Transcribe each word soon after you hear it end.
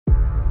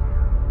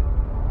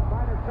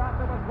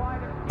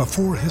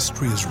Before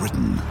history is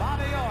written,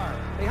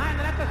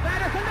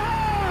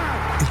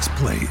 it's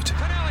played.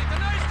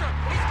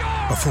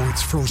 Before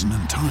it's frozen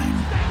in time,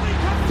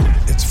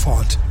 it's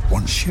fought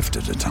one shift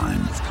at a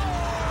time.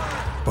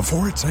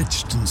 Before it's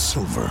etched in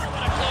silver,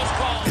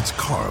 it's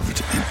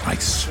carved in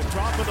ice.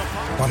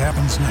 What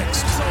happens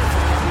next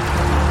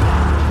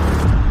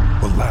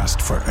will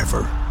last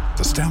forever.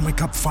 The Stanley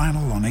Cup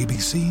Final on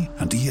ABC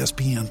and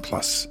ESPN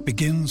Plus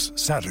begins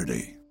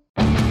Saturday.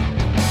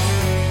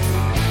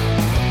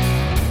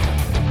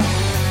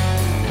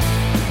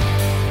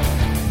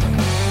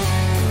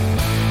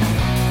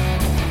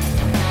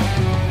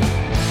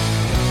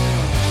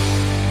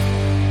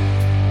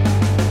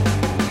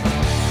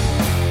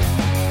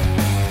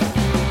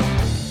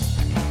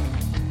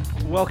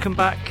 Welcome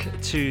back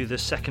to the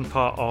second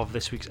part of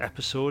this week's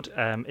episode.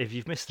 If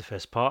you've missed the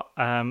first part,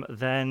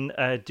 then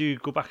do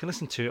go back and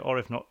listen to it, or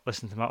if not,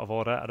 listen to them out of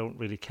order. I don't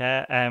really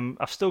care.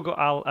 I've still got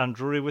Al and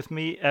Rory with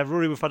me.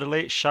 Rory, we've had a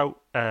late shout,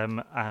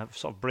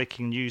 sort of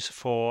breaking news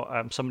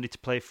for somebody to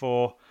play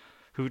for,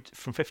 who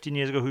from 15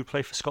 years ago, who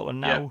played for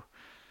Scotland now. Yeah.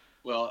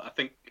 Well, I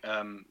think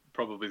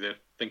probably the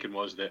thinking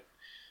was that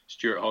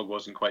Stuart Hogg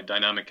wasn't quite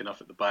dynamic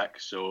enough at the back,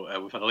 so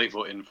we've had a late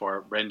vote in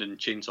for Brendan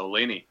Chainsaw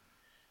Laney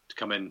to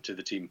come into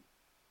the team.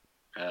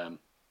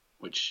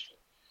 Which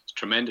is a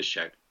tremendous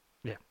shout.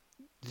 Yeah,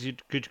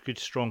 good,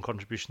 strong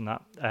contribution.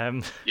 That.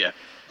 Yeah.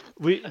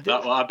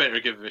 I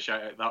better give him a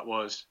shout out. That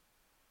was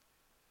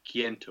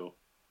Kiento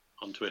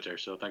on Twitter.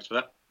 So thanks for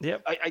that. Yeah.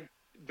 I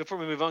before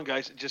we move on,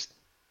 guys, just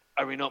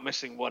are we not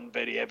missing one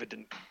very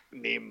evident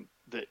name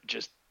that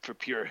just for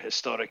pure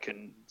historic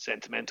and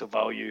sentimental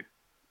value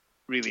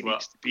really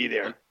needs to be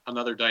there?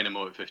 Another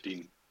Dynamo at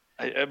 15.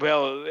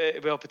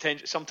 Well,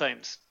 potentially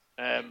sometimes.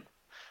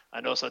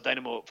 And also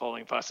Dynamo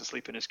falling fast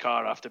asleep in his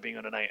car after being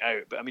on a night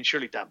out. But I mean,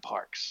 surely Dan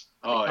Parks.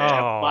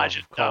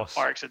 Imagine Dan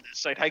Parks at this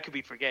side. How could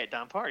we forget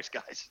Dan Parks,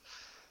 guys?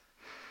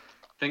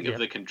 Think of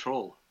the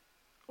control.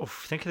 Oh,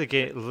 think of the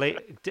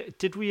game.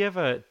 Did we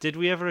ever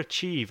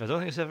achieve? I don't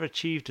think it's ever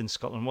achieved in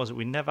Scotland, was it?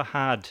 We never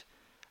had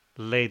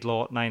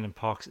Laidlaw at 9 and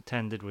Parks at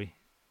 10, did we?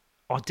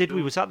 Or did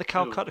we? Was that the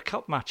Calcutta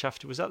Cup match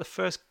after? Was that the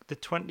first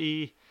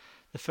Calcutta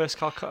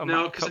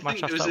Cup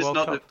match after that World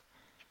Cup?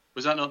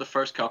 Was that not the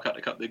first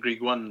Calcutta Cup that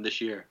Greig won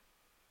this year?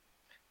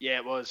 Yeah,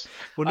 it was.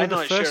 Well, no,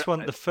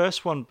 the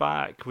first one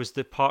back was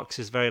the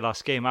Parks' very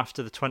last game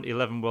after the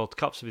 2011 World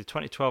Cup. So the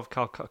 2012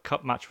 Calcutta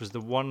Cup match was the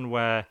one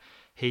where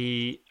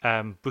he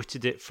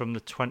booted it from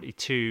the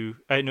 22.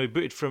 He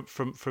booted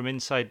from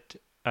inside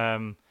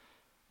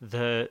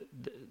the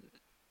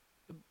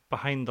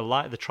behind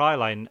the try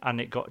line,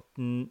 and it got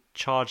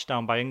charged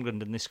down by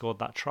England, and they scored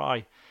that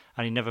try.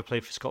 And he never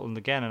played for Scotland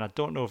again. And I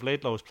don't know if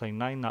Laidlaw was playing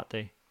 9 that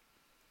day.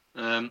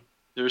 That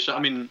was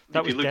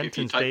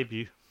Denton's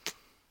debut.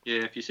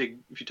 Yeah, if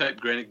you type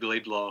Greenock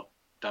Laidlaw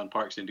Dan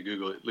Parks into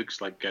Google, it looks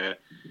like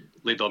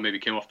Laidlaw maybe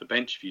came off the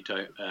bench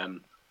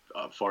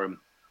for him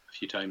a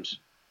few times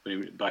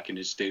when back in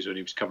his days when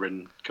he was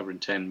covering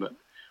 10. But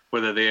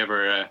whether they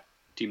ever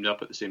teamed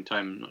up at the same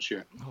time, I'm not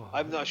sure.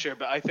 I'm not sure,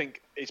 but I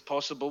think it's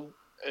possible.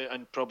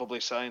 And probably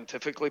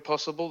scientifically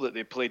possible that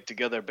they played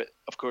together, but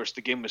of course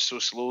the game was so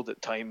slow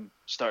that time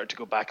started to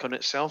go back on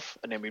itself,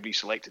 and then we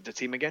reselected the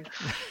team again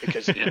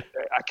because I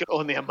can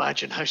only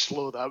imagine how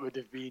slow that would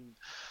have been.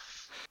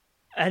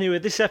 Anyway,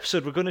 this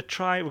episode we're going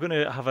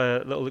to have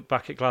a little look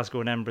back at Glasgow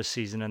and Edinburgh's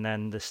season, and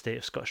then the state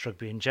of Scottish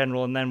rugby in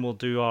general, and then we'll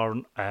do our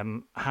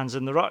hands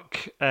in the ruck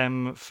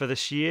for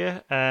this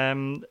year.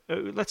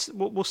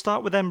 We'll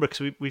start with Edinburgh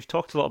because we've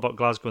talked a lot about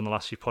Glasgow in the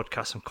last few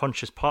podcasts. I'm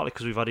conscious partly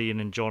because we've had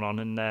Ian and John on,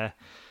 and they're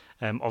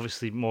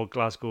obviously more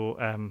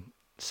Glasgow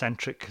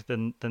centric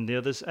than the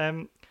others.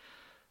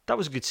 That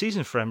was a good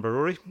season for Edinburgh,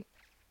 Rory.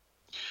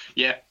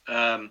 Yeah,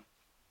 I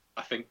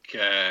think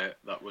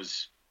that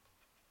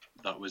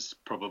was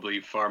probably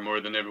far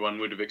more than everyone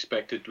would have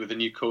expected with a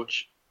new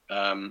coach.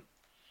 When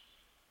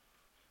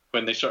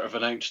they sort of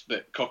announced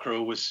that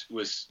Cockerell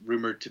was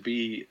rumoured to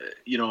be,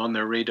 on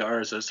their radar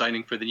as a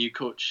signing for the new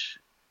coach,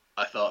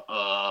 I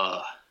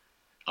thought,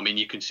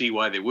 you can see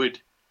why they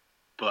would,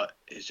 but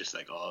it's just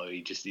like,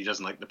 he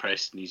doesn't like the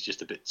press and he's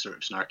just a bit sort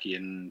of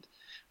snarky.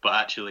 But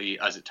actually,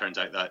 as it turns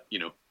out, that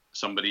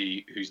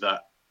somebody who's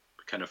that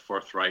kind of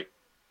forthright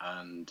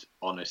and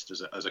honest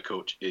as a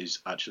coach is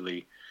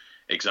actually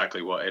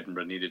exactly what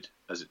Edinburgh needed,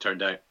 as it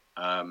turned out,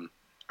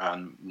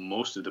 and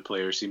most of the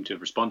players seem to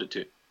have responded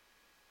to it.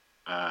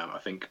 I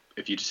think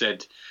if you'd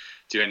said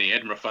to any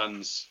Edinburgh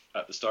fans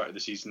at the start of the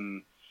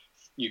season,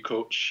 new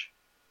coach,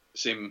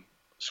 same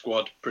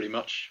squad pretty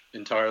much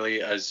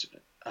entirely as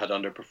had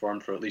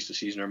underperformed for at least a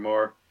season or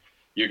more,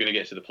 you're going to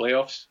get to the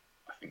playoffs,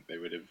 I think they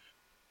would have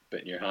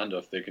bitten your hand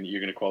off. You're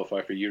going to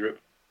qualify for Europe.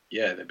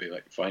 Yeah, they'd be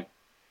like, fine.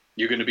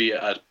 You're going to be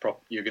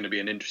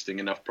an interesting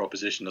enough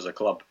proposition as a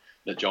club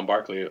that John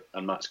Barclay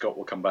and Matt Scott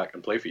will come back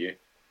and play for you.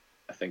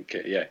 I think,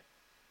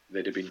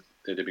 they'd have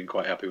been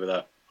quite happy with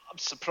that. I'm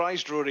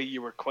surprised, Rory,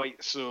 you were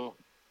quite so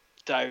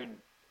down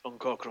on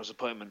Cockerell's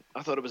appointment.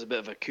 I thought it was a bit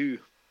of a coup.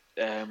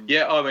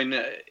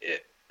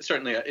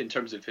 Certainly in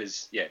terms of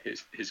his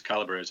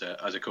caliber as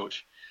a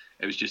coach,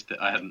 It was just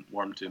that I hadn't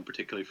warmed to him,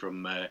 particularly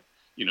from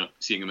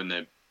seeing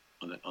him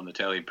on the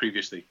telly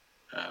previously.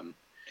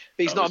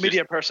 He's not a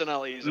media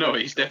personality. No,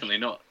 he's definitely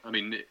not. I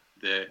mean,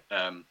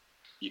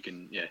 you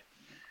can.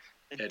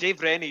 And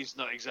Dave Rennie's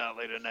not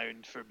exactly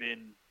renowned for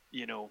being,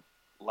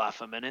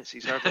 laugh a minutes.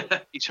 He's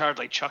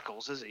hardly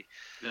chuckles, is he?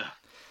 Yeah.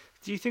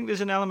 Do you think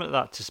there's an element of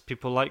that to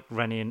people like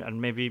Rennie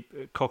and maybe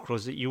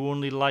Cockroach, that you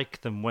only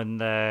like them when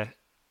they're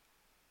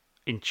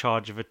in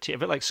charge of a team? A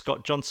bit like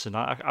Scott Johnson.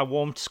 I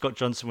warmed to Scott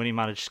Johnson when he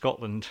managed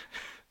Scotland,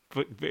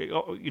 but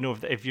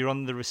if you're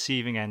on the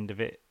receiving end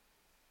of it,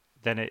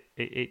 then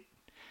it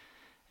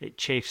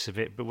chafes a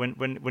bit. But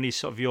when he's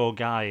sort of your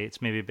guy,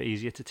 it's maybe a bit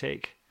easier to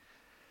take.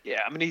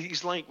 Yeah, I mean,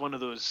 he's like one of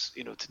those,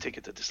 to take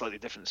it to a slightly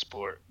different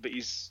sport, but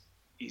he's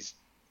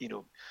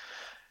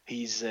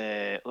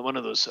one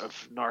of those sort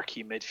of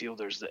narky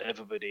midfielders that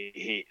everybody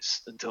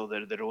hates until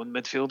they're their own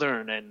midfielder,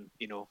 and then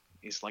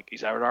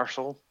he's our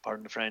arsehole,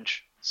 pardon the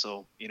French.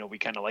 So we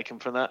kind of like him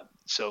for that.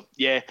 So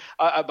yeah,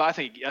 I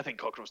think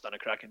Cockroach's done a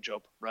cracking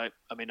job, right?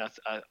 I mean,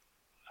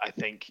 I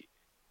think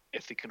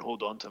if they can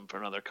hold on to him for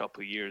another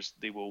couple of years,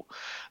 they will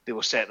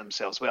set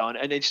themselves well.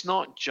 And it's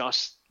not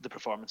just the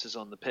performances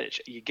on the pitch.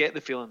 You get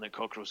the feeling that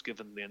Cockroach's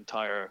given the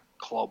entire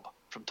club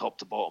from top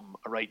to bottom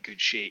a right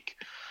good shake.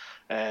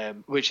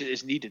 Which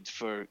is needed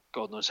for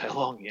God knows how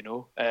long,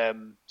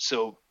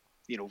 So,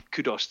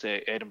 kudos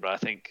to Edinburgh. I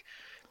think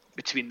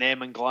between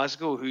them and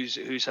Glasgow,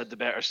 who's had the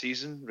better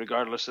season,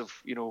 regardless of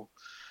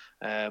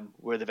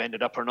where they've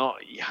ended up or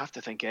not, you have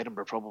to think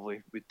Edinburgh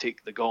probably would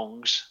take the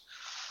gongs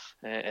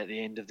at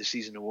the end of the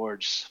season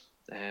awards,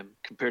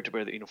 compared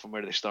to from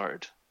where they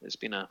started. It's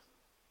been a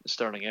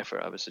sterling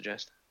effort, I would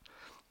suggest.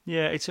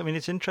 Yeah, it's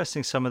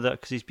interesting some of that,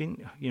 because he's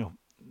been,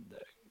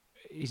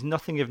 he's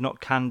nothing if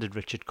not candid,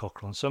 Richard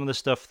Cochrane. Some of the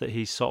stuff that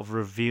he's sort of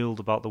revealed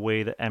about the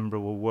way that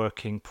Edinburgh were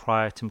working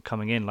prior to him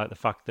coming in, like the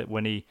fact that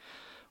when he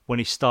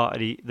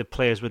started, the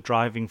players were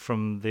driving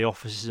from the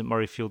offices at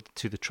Murrayfield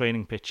to the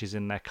training pitches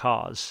in their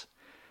cars,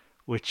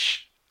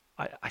 which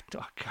I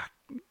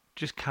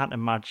just can't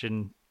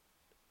imagine.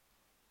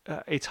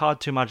 It's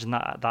hard to imagine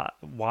that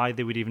why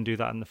they would even do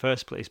that in the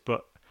first place,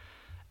 but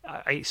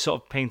it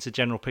sort of paints a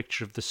general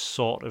picture of the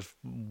sort of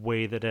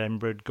way that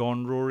Edinburgh had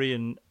gone, Rory,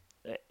 and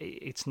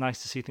it's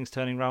nice to see things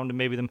turning around and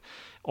maybe them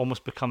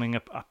almost becoming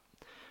a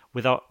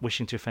without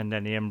wishing to offend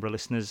any Edinburgh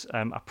listeners,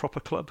 a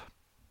proper club.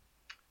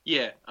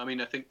 Yeah, I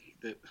mean, I think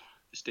that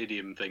the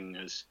stadium thing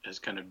has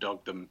kind of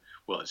dogged them.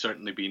 Well, it's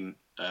certainly been.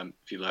 I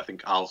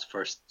think Al's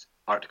first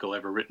article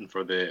ever written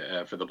for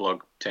the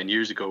blog 10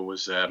 years ago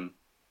was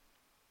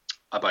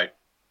about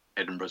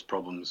Edinburgh's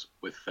problems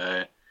with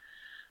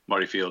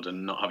Murrayfield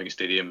and not having a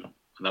stadium,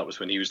 and that was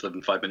when he was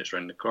living 5 minutes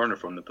around the corner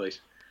from the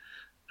place.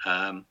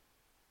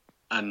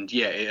 And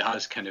yeah, it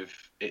has kind of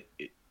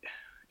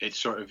it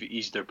sort of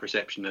eased their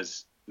perception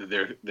as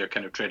they're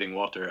kind of treading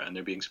water, and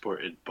they're being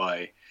supported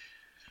by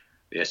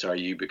the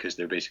SRU because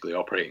they're basically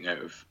operating out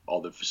of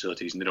all the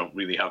facilities and they don't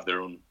really have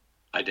their own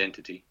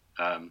identity.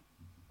 I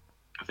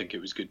think it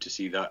was good to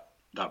see that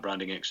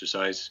branding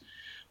exercise,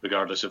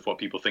 regardless of what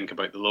people think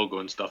about the logo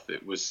and stuff.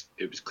 It was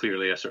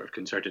clearly a sort of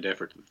concerted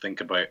effort to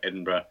think about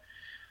Edinburgh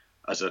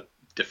as a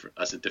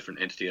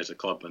different entity, as a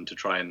club, and to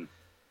try and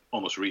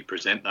almost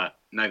represent that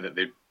now that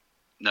they'd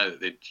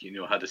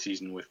had a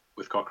season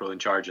with Cockrell in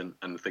charge and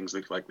things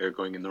look like they're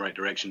going in the right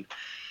direction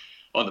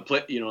on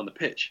the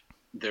pitch.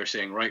 They're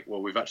saying, right,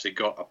 well, we've actually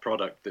got a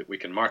product that we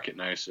can market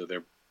now. So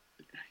they're,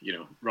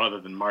 rather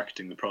than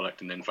marketing the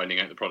product and then finding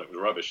out the product was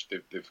rubbish,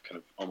 they've kind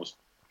of almost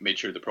made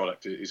sure the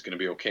product is going to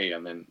be okay,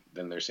 and then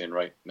they're saying,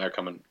 right, now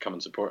come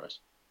and support us.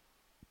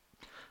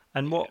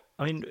 And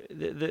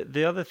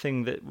the other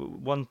thing, that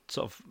one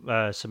sort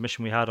of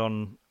submission we had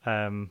on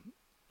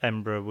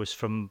Edinburgh was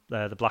from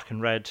the Black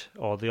and Red,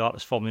 or the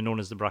artist formerly known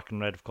as the Black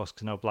and Red, of course,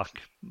 because now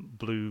black,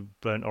 blue,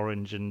 burnt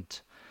orange, and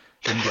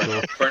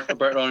indigo.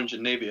 burnt orange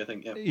and navy, I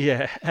think.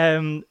 Yeah.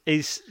 Yeah.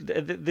 Is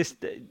this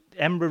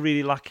Edinburgh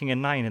really lacking a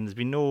 9? And there's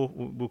been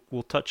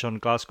we'll touch on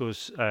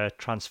Glasgow's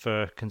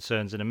transfer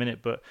concerns in a minute,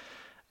 but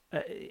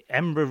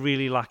Edinburgh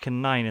really lack a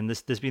 9, and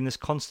there's been this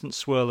constant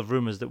swirl of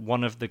rumours that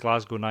one of the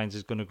Glasgow 9s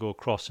is going to go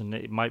across, and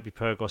it might be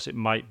Pyrgos, it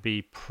might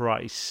be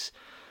Price,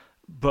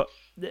 but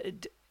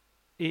the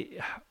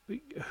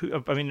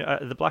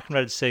Black and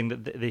Red is saying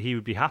that he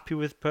would be happy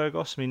with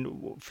Pyrgos. I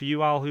mean, for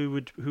you, Al, who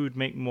would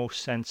make more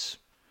sense?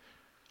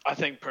 I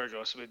think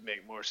Pyrgos would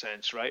make more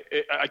sense, right?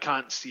 I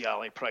can't see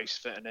Ali Price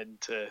fitting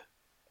into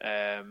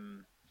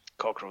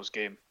Cockrell's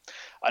game,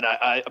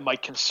 and my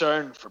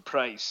concern for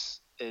Price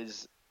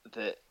is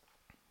that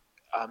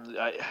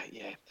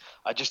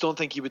I just don't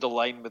think he would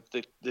align with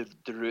the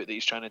route that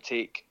he's trying to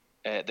take.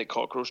 That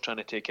Cockrell's trying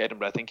to take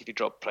Edinburgh. I think if you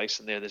drop Price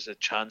in there's a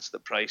chance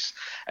that Price,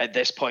 at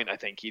this point, I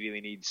think he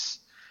really needs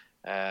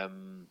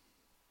an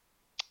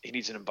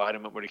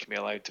environment where he can be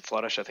allowed to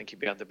flourish. I think he'd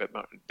be under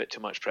a bit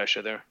too much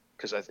pressure there,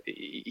 because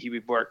he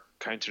would work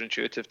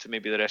counterintuitive to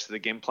maybe the rest of the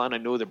game plan. I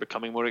know they're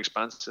becoming more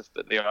expansive,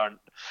 but they aren't,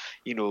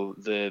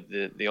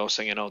 the all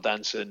singing, all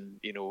dancing,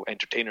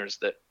 entertainers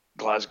that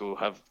Glasgow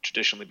have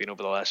traditionally been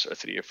over the last sort of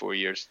 3 or 4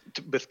 years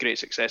with great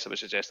success. I would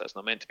suggest that's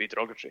not meant to be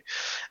derogatory.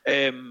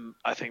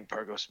 I think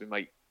Burgos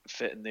might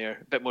fit in there.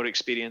 A bit more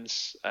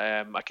experience.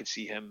 I could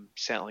see him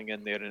settling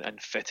in there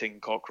and fitting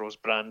Cockerell's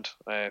brand,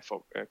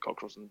 for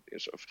Cockerell's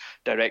sort of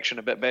direction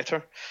a bit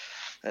better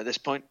at this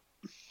point.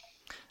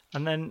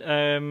 And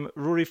then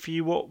Rory, for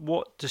you, what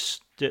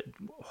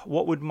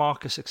would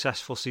mark a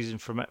successful season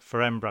for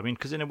Embra? I mean,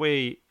 because in a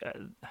way,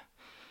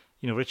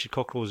 Richard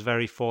Cockerell was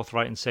very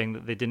forthright in saying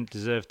that they didn't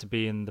deserve to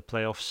be in the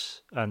playoffs,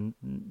 and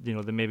they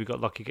maybe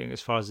got lucky getting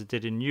as far as they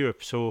did in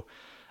Europe. So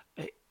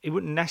it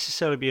wouldn't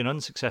necessarily be an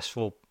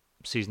unsuccessful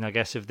season, I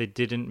guess, if they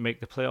didn't make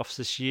the playoffs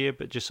this year,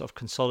 but just sort of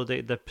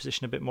consolidated their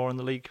position a bit more in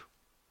the league.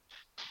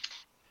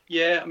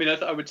 Yeah, I mean,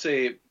 I would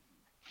say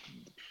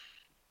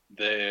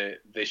they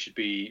should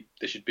be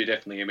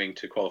definitely aiming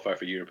to qualify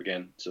for Europe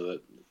again, so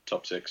the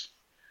top 6.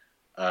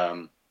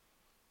 And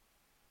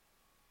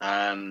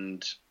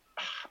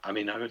I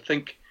mean, I would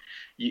think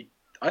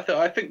I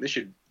think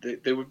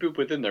they would be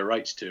within their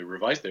rights to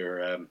revise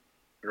their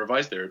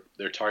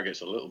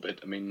targets a little bit.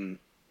 I mean,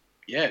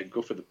 yeah,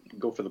 go for the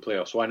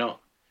playoffs. Why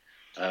not?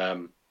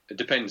 It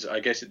depends. I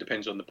guess it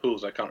depends on the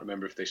pools. I can't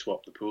remember if they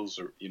swapped the pools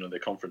or the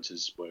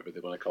conferences, whatever they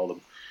want to call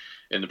them,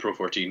 in the Pro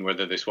 14,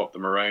 whether they swap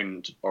them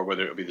around or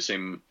whether it'll be the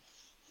same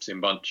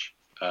bunch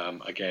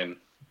again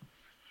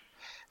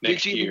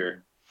next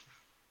year.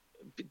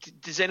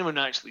 Does anyone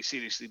actually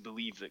seriously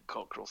believe that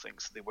Cockerell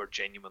thinks they were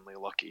genuinely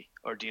lucky,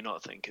 or do you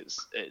not think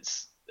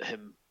it's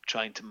him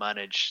trying to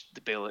manage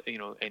the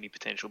any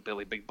potential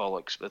Billy Big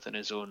Bollocks within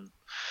his own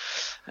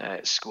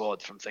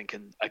squad, from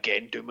thinking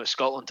again, doing what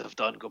Scotland have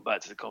done, go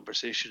back to the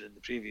conversation in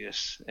the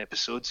previous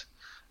episodes,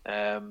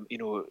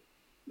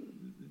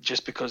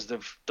 just because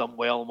they've done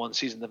well in one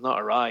season, they've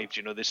not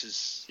arrived. This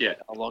is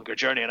a longer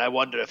journey, and I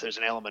wonder if there's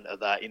an element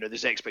of that.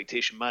 There's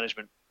expectation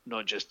management,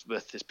 not just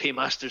with his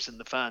paymasters and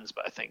the fans,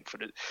 but I think for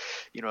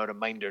a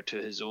reminder to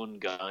his own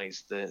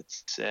guys that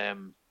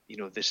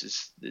this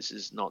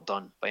is not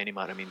done by any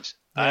manner of means.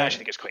 I actually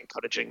think it's quite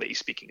encouraging that he's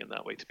speaking in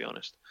that way, to be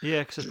honest. Yeah,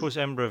 because I suppose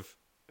Embra have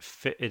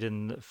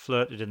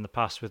flirted in the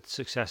past with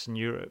success in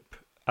Europe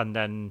and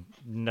then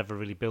never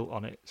really built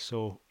on it.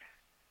 So,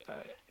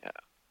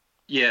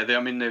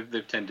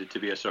 they've tended to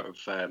be a sort of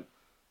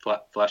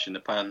flash in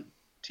the pan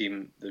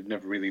team. They've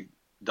never really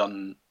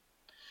done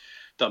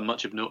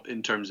much of note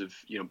in terms of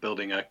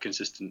building a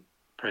consistent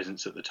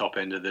presence at the top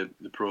end of the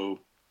Pro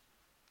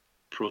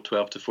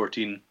 12 to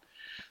 14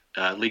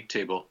 league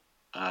table.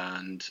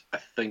 And I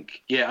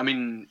think,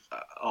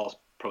 I'll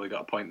probably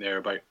got a point there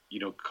about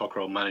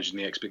Cockerell managing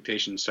the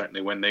expectations.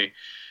 Certainly when they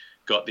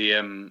got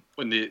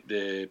when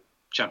the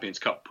Champions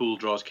Cup pool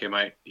draws came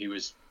out, he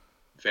was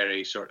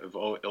very sort of,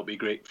 it'll be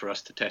great for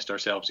us to test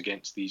ourselves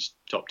against these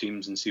top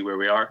teams and see where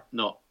we are.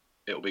 Not,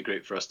 it'll be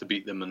great for us to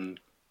beat them and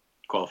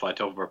qualify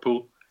top of our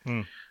pool.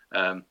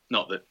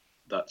 Not that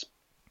that's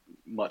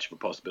much of a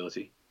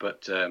possibility,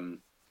 but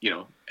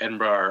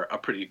Edinburgh are a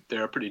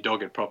pretty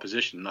dogged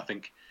proposition. I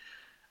think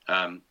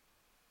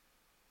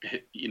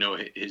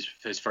his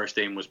first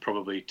aim was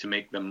probably to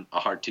make them a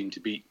hard team to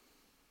beat,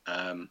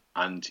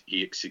 and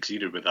he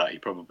succeeded with that. He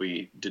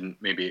probably didn't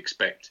maybe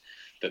expect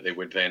that they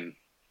would then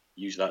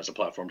use that as a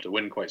platform to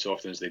win quite so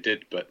often as they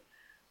did, but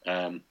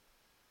they've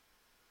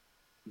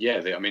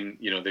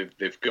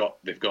got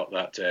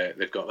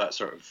that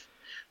sort of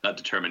that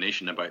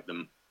determination about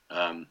them,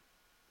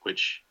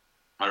 which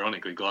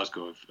ironically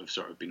Glasgow have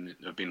sort of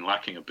been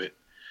lacking a bit.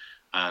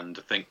 And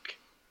I think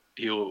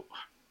he will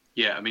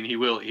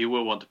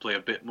want to play a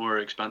bit more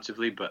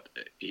expansively, but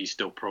he's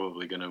still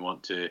probably going to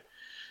want to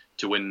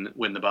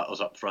win the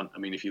battles up front. I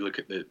mean, if you look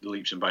at the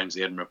leaps and bounds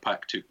the Edinburgh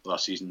Pack took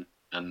last season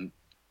and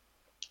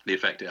the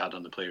effect it had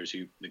on the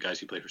guys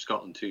who play for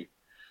Scotland too,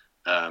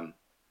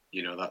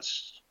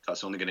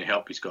 that's only going to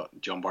help. He's got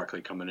John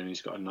Barclay coming in.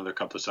 He's got another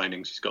couple of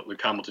signings. He's got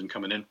Luke Hamilton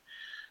coming in.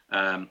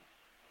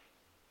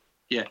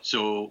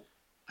 So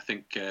I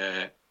think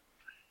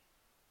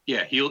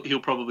he'll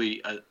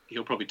probably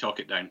talk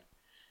it down.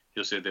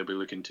 He'll say they'll be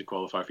looking to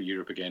qualify for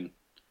Europe again.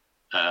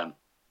 But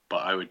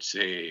I would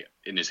say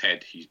in his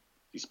head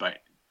he's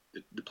back.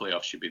 The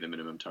playoffs should be the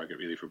minimum target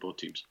really for both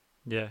teams.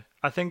 Yeah,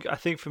 I think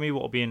for me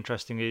what will be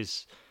interesting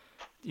is,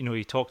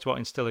 he talked about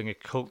instilling a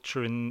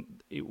culture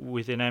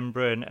within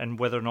Embra and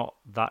whether or not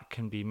that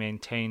can be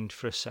maintained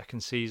for a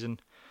second season.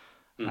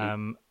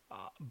 Mm-hmm.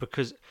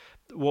 Because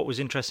what was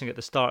interesting at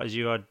the start is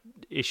you had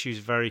issues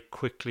very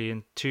quickly,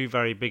 and two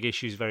very big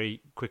issues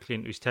very quickly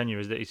into his tenure,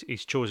 is that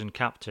his chosen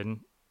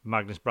captain,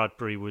 Magnus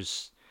Bradbury,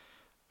 was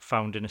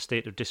found in a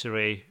state of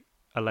disarray,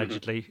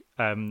 allegedly,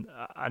 mm-hmm.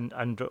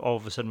 And all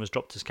of a sudden was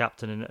dropped as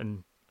captain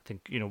and I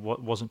think,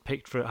 wasn't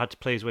picked for it, had to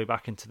play his way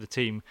back into the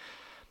team.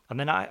 And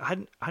then I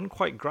hadn't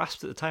quite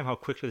grasped at the time how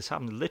quickly this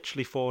happened.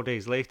 Literally 4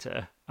 days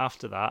later,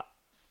 after that,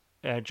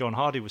 John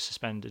Hardy was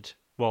suspended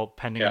while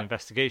pending an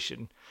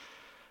investigation.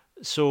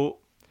 So,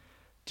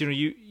 there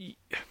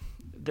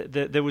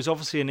was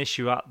obviously an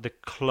issue at the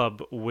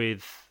club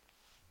with,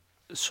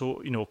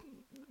 the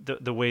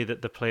way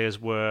that the players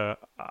were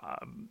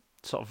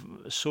sort of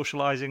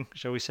socialising,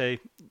 shall we say,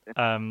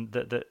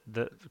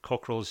 that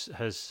Cockerell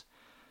has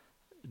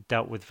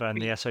dealt with,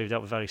 and the SIU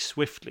dealt with very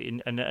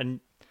swiftly, and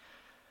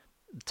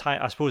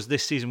I suppose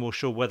this season will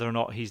show whether or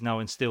not he's now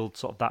instilled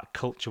sort of that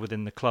culture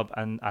within the club,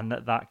 and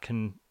that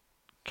can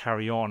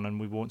carry on, and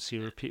we won't see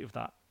a repeat of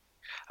that.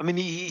 I mean,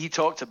 he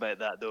talked about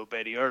that though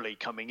very early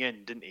coming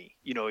in, didn't he?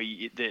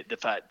 The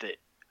fact that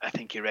I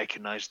think he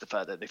recognised the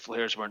fact that the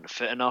players weren't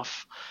fit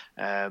enough.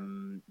 They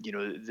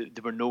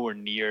were nowhere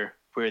near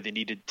where they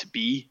needed to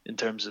be in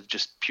terms of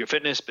just pure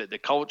fitness, but the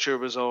culture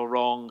was all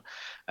wrong.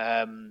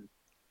 I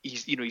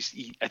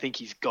think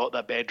he's got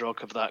that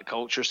bedrock of that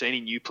culture. So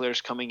any new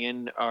players coming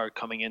in are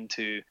coming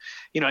into,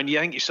 and I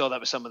think you saw that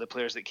with some of the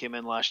players that came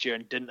in last year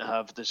and didn't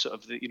have the sort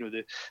of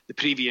the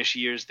previous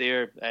years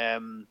there.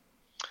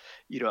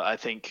 I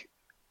think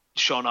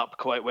shone up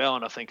quite well,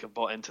 and I think have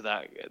bought into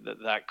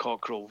that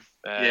Cockerell.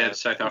 The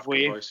South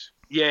African voice.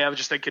 Yeah, I was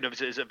just thinking of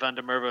is it Van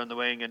der Merwe on the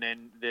wing, and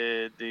then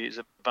is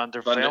it Van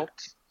der Veld?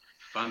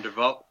 Van der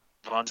Vault.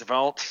 Van der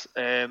Vault.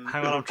 Hang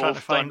on, I'm trying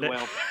to find it.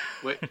 Well.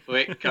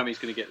 Wait, Cammy's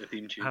going to get the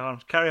theme tune. Hang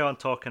on, carry on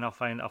talking. I'll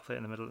play it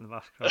in the middle in the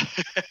background.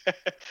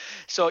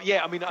 So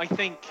yeah, I mean, I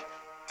think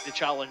the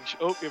challenge.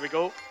 Oh, here we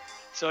go.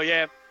 So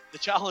yeah, the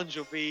challenge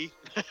will be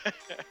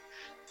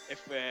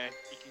if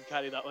he can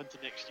carry that on to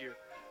next year.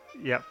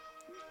 Yep.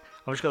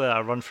 I'm just going to let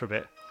that run for a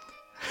bit.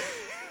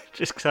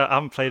 Just because I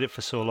haven't played it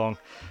for so long.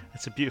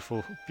 It's a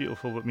beautiful,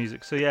 beautiful bit of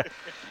music. So yeah,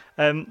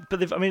 but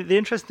the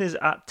interesting is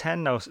at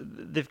 10 now,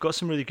 they've got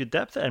some really good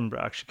depth at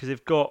Edinburgh actually, because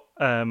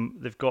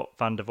they've got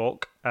Van der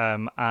Valk,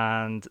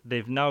 and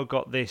they've now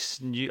got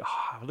this new.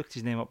 I looked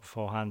his name up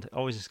beforehand. It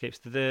always escapes.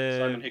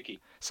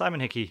 Simon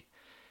Hickey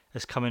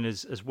has come in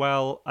as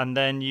well, and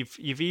then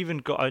you've even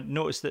got. I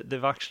noticed that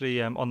they've actually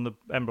on the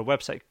Edinburgh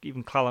website,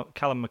 even Callum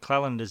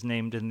McClelland is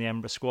named in the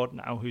Edinburgh squad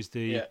now, who's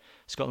the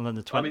Scotland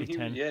under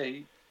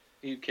 2010.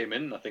 He came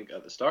in, I think,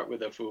 at the start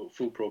with a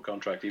full pro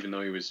contract, even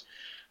though he was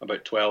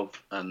about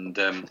 12 and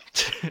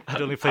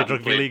I'd only played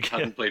rugby league.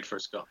 Hadn't played for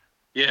Scotland.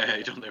 Yeah,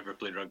 he don't ever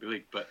played rugby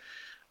league, but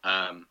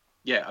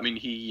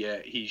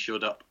he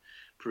showed up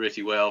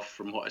pretty well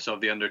from what I saw of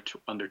the under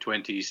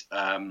 20s.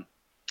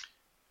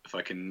 If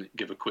I can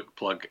give a quick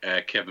plug,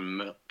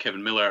 Kevin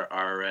Miller,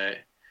 our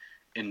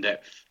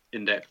in-depth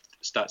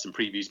stats and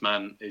previews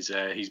man,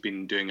 he's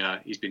been doing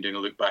a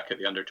look back at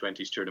the under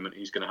 20s tournament.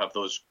 He's going to have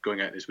those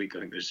going out this week. I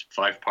think there's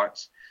 5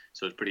 parts,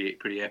 so it's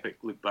pretty epic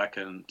look back,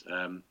 and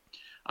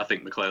I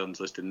think McClelland's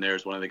listed in there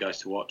as one of the guys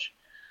to watch.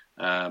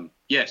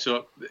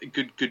 So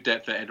good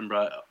depth at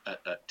Edinburgh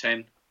at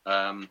 10.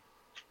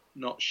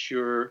 Not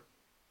sure.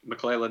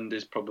 McClelland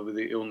is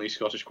probably the only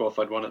Scottish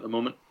qualified one at the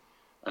moment,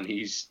 and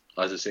he's,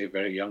 as I say,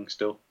 very young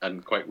still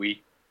and quite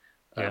wee.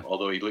 Yeah.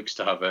 Although he looks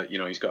to have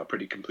he's got a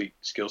pretty complete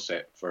skill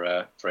set for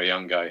a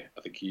young guy.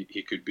 I think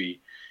he could be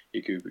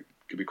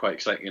quite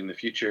exciting in the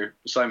future.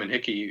 Simon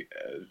Hickey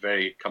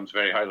comes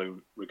very highly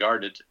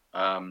regarded.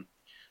 I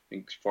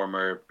think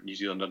former New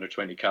Zealand under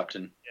 20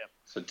 captain. Yeah.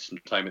 Had some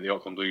time at the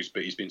Auckland Blues,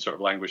 but he's been sort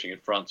of languishing in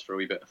France for a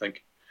wee bit, I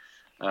think.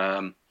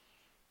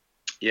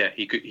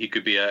 He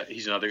could be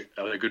he's another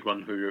good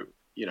one who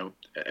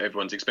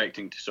everyone's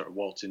expecting to sort of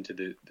waltz into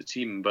the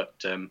team,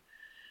 but Van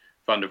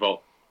der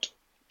Vault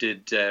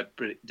did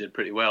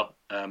pretty well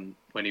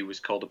when he was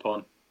called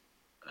upon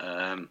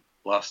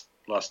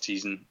last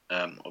season.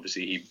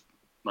 Obviously, he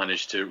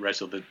managed to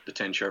wrestle the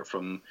 10 shirt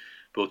from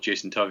both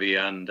Jason Tovey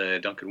and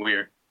Duncan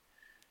Weir.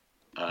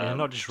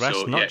 Not just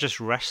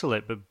wrestle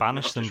it, but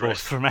banish them both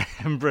from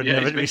Edinburgh and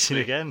never to be seen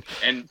again.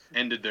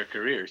 Ended their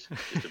careers,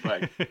 just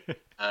about.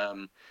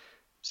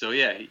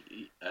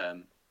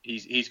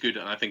 He's good,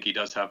 and I think he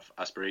does have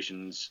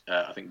aspirations.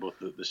 I think both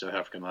the South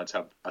African lads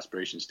have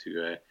aspirations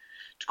to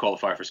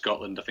qualify for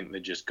Scotland. I think they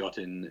just got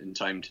in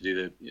time to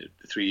do the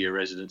 3-year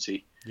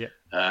residency. Yeah.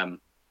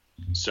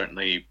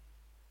 Certainly,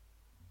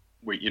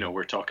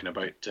 we're talking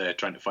about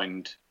trying to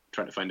find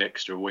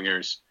extra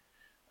wingers.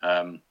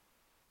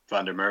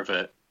 Van der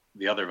Merwe,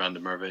 the other Van der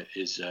Merwe,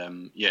 is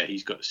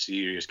he's got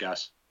serious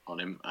gas on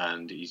him,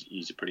 and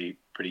he's a pretty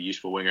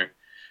useful winger.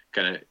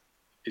 Kind of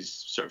is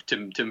sort of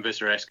Tim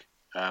Visser-esque,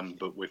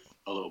 but with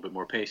a little bit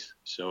more pace.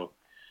 So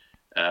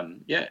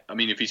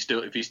if he's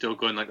still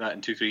going like that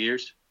in 2-3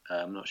 years,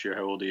 I'm not sure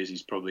how old he is.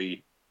 He's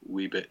probably a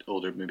wee bit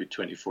older, maybe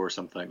 24 or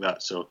something like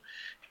that. So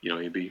he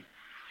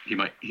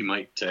might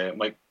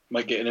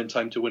get in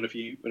time to win a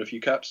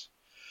few caps.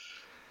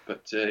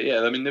 But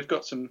they've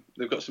got some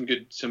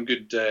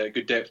good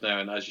depth now,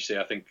 and as you say,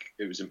 I think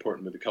it was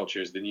important with the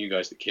culture as the new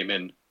guys that came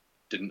in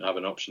didn't have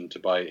an option to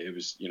buy. It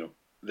was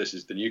this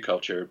is the new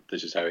culture.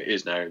 This is how it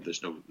is now.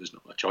 There's not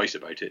a choice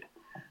about it.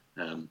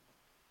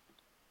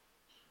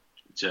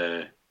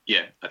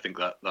 I think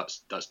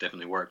that's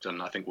definitely worked,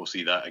 and I think we'll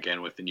see that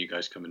again with the new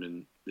guys coming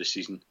in this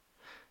season.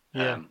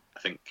 Yeah. I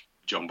think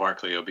John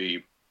Barclay will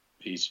be.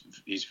 He's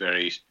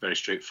very very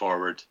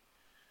straightforward.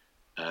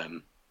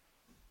 Kind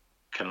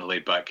of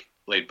laid back,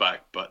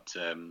 but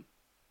to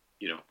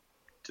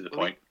the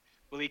point.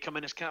 Will he come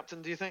in as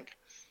captain, do you think?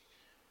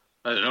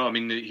 I don't know. I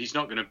mean, he's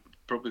not going to.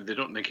 Probably, they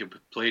don't think he'll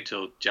play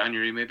till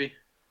January, maybe.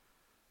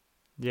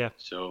 Yeah.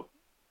 So,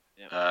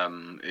 I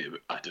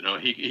don't know.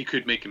 He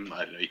could make him.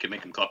 I don't know. He could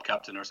make him club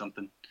captain or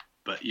something.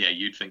 But yeah,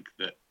 you'd think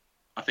that.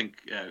 I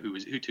think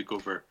who took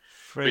over?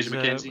 Fraser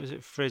McKenzie. Was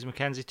it Fraser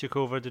McKenzie took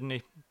over, didn't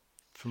he,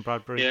 from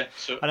Bradbury? Yeah.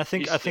 So and I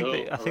think the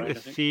think.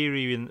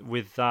 theory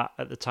with that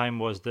at the time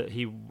was that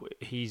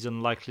he's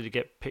unlikely to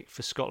get picked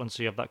for Scotland,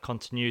 so you have that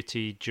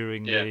continuity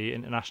during the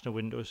international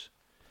windows.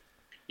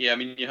 Yeah, I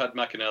mean, you had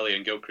McAnally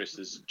and Gilchrist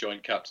as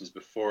joint captains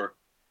before.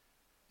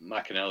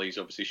 McAnally's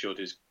obviously showed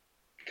his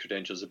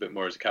credentials a bit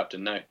more as a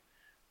captain now.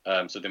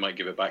 So they might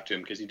give it back to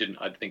him because he didn't.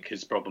 I think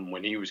his problem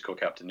when he was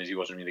co-captain is he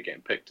wasn't really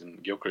getting picked,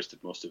 and Gilchrist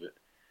did most of it.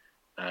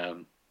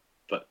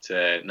 But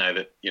now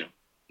that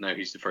now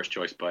he's the first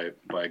choice by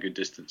a good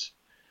distance.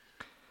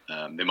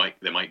 They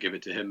might give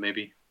it to him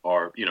maybe,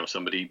 or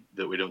somebody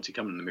that we don't see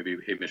coming, maybe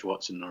Hamish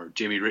Watson or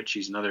Jamie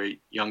Ritchie's another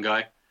young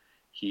guy.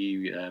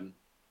 He's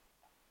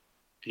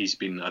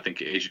been, I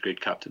think, age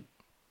grade captain.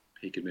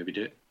 He could maybe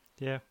do it.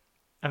 Yeah.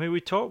 I mean, we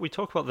talk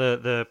about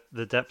the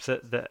depth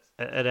at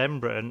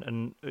Edinburgh,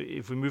 and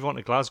if we move on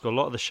to Glasgow, a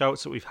lot of the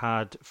shouts that we've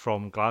had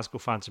from Glasgow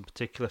fans in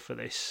particular for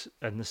this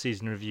and the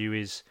season review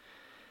is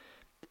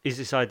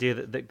this idea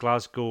that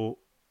Glasgow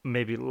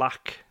maybe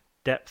lack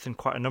depth in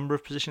quite a number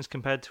of positions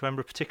compared to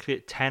Edinburgh,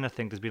 particularly at 10. I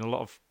think there's been a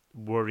lot of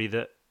worry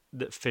that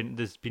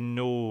there's been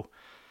no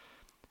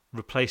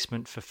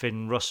replacement for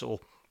Finn Russell,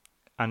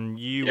 and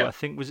I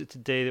think was it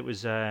today that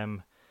was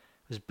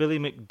Billy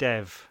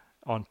McDev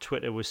on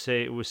Twitter was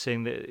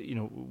saying that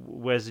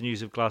where's the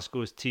news of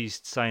Glasgow's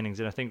teased signings,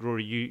 and I think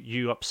Rory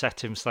you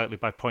upset him slightly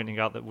by pointing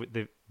out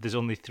that there's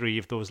only 3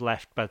 of those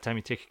left by the time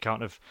you take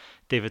account of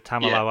David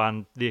Tamalau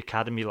and the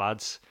academy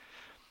lads.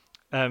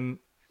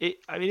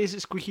 Is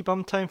it squeaky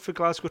bum time for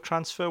Glasgow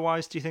transfer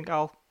wise? Do you think,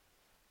 Al?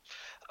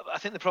 I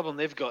think the problem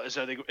they've got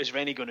is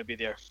Rennie going to be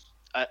there?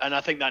 And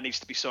I think that needs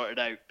to be sorted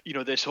out.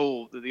 This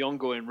whole the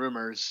ongoing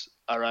rumours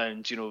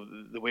around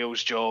the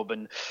Wales job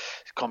and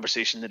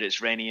conversation that it's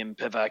Rennie and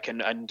Pivac,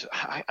 and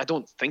I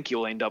don't think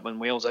he'll end up in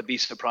Wales. I'd be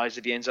surprised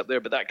if he ends up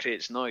there, but that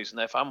creates noise. And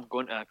if I'm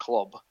going to a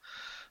club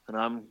and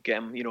I'm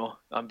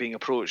being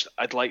approached,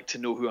 I'd like to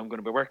know who I'm going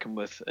to be working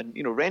with. And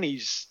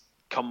Rennie's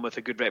come with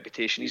a good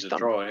reputation. He's a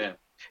draw, yeah.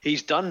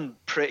 He's done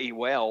pretty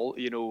well,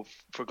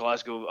 for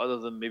Glasgow, other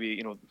than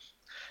maybe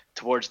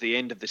towards the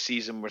end of the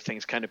season where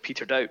things kind of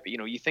petered out. But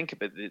you think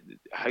about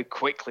how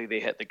quickly they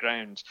hit the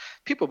ground.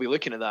 People will be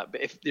looking at that.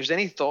 But if there's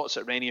any thoughts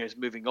that Renier is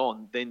moving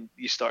on, then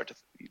you start to,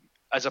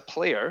 as a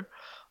player,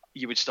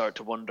 you would start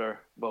to wonder,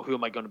 well, who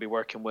am I going to be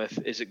working with?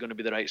 Is it going to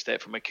be the right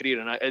step for my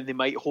career? And they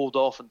might hold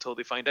off until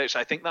they find out.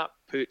 So I think that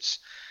puts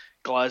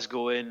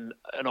Glasgow in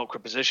an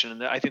awkward position,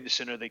 and I think the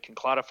sooner they can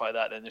clarify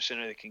that, then the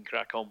sooner they can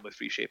crack on with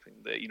reshaping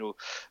the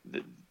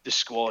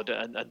squad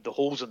and the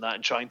holes in that,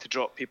 and trying to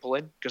drop people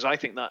in, because I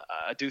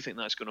do think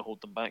that's going to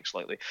hold them back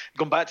slightly.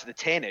 Going back to the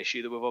 10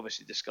 issue that we've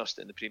obviously discussed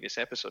in the previous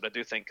episode, I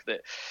do think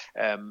that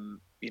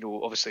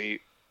obviously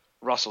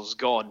Russell's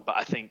gone, but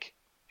I think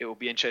it will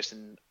be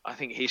interesting. I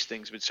think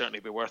Hastings would certainly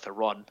be worth a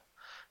run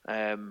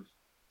at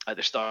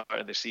the start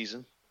of the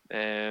season.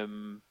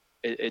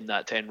 In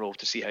that 10 role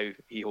to see how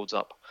he holds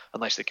up,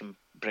 unless they can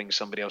bring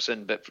somebody else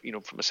in. But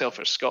from a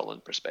Selfridge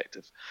Scotland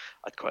perspective,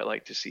 I'd quite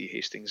like to see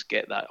Hastings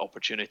get that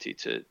opportunity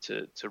to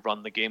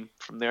run the game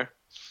from there.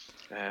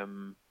 I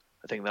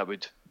think that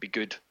would be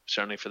good,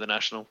 certainly for the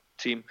national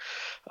team,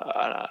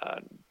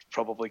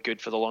 probably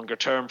good for the longer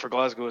term for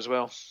Glasgow as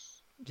well.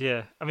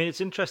 Yeah, I mean, it's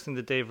interesting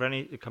that Dave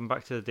Rennie, to come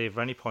back to the Dave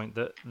Rennie point,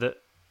 that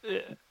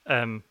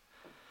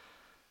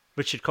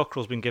Richard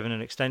Cockerell's been given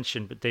an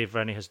extension, but Dave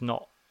Rennie has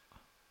not.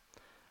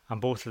 And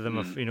both of them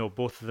have,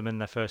 both of them in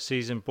their first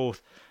season.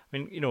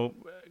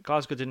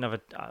 Glasgow didn't have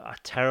a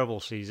terrible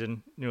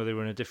season. They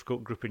were in a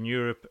difficult group in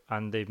Europe,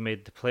 and they've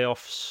made the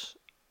playoffs.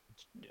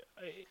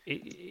 I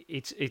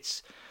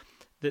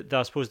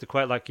suppose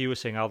quite like you were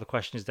saying, Al. The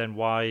question is then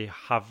why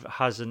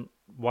haven't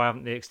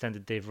they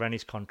extended Dave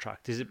Rennie's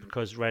contract? Is it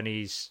because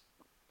Rennie's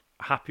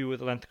happy with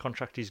the length of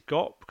contract he's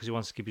got because he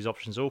wants to keep his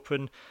options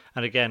open?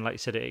 And again, like you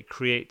said, it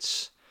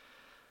creates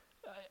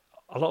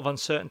a lot of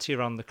uncertainty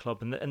around the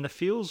club, and the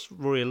feels,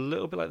 Rory, a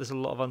little bit like there's a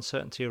lot of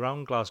uncertainty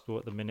around Glasgow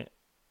at the minute.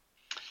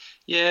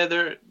 Yeah,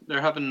 they're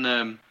having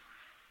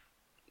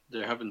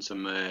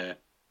some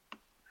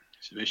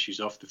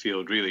issues off the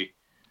field, really.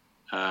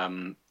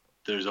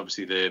 There's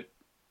obviously the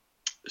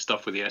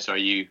stuff with the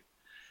SRU,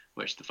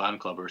 which the fan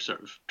club are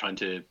sort of trying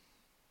to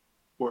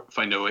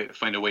find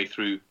a way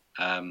through,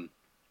 to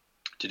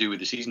do with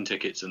the season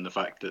tickets, and the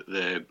fact that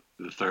the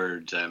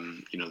third,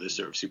 the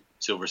sort of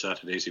Silver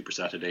Saturday, Super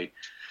Saturday.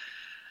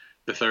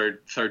 The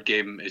third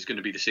game is going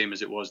to be the same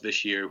as it was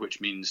this year, which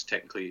means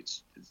technically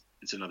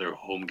it's another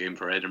home game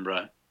for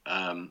Edinburgh.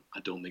 I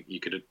don't think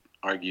you could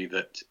argue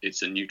that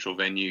it's a neutral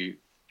venue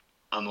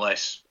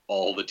unless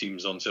all the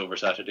teams on Silver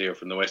Saturday are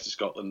from the west of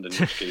Scotland, in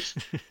which case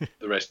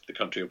the rest of the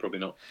country will probably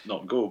not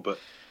go.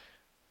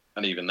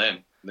 And even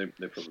then, they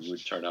probably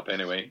would turn up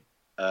anyway.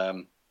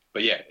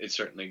 But yeah, it's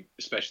certainly,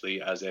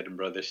 especially as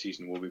Edinburgh this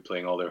season will be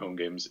playing all their home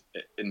games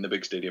in the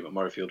big stadium at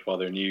Murrayfield while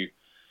their new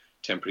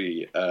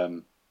temporary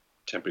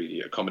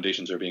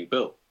accommodations are being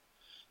built.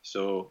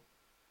 So,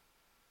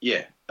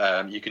 yeah,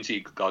 you can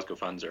see Glasgow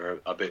fans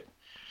are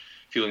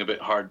feeling a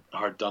bit hard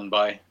done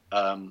by.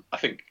 I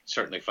think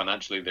certainly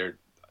financially they're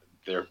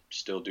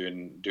still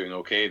doing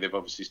okay. They've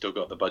obviously still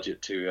got the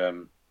budget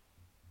to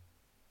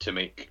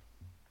make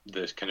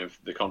this kind of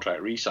the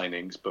contract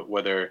re-signings, but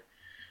whether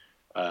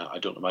I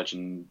don't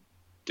imagine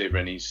Dave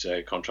Rennie's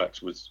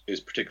contract is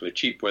particularly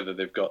cheap. Whether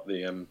they've got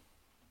the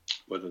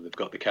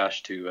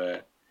cash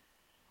to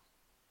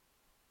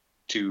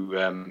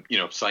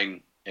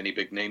sign any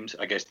big names.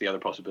 I guess the other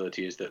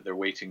possibility is that they're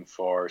waiting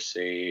for,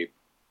 say,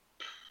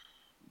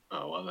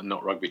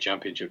 not rugby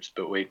championships,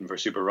 but waiting for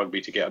Super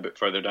Rugby to get a bit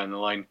further down the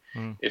line.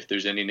 If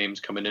there's any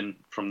names coming in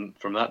from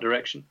that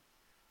direction.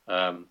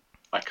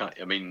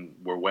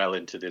 We're well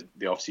into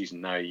the off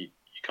season now. You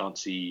can't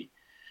see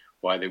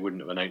why they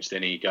wouldn't have announced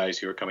any guys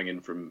who are coming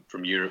in from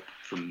Europe,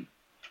 from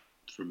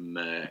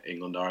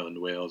England, Ireland,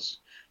 Wales,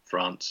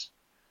 France.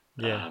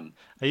 Yeah,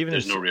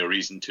 there's no real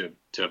reason to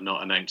have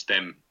not announced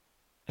them.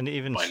 And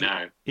even by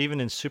now, even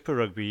in Super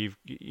Rugby,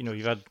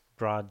 you've had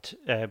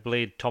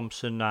Blade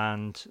Thompson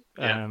and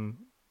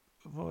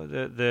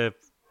the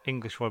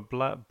English word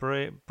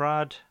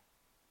Brad.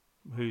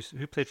 Who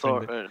played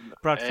for England?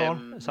 Brad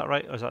Thorne, is that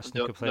right? Or is that a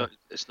snooker player? No,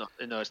 it's not.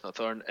 No, it's not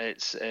Thorne.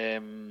 It's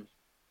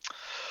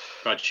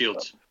Brad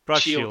Shields.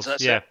 Brad Shields,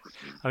 yeah. It.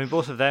 I mean,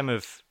 both of them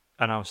have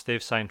announced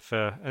they've signed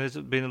for, and there's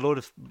been a load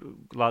of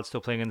lads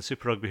still playing in the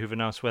Super Rugby who've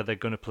announced where they're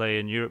going to play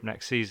in Europe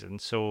next season.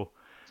 So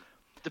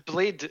the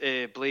Blade,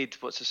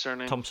 what's his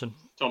surname? Thompson.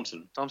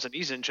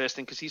 He's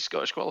interesting because he's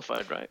Scottish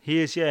qualified, right? He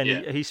is, yeah.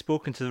 And he's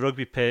spoken to the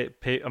rugby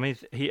I mean,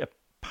 he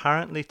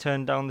apparently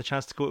turned down the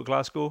chance to go to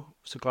Glasgow.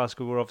 So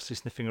Glasgow were obviously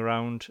sniffing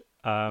around.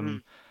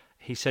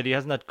 He said he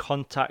hasn't had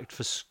contact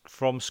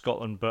from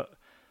Scotland, but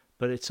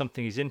it's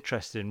something he's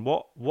interested in.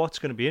 What's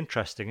going to be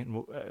interesting,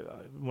 and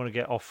I want to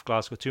get off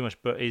Glasgow too much,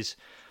 but is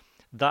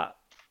that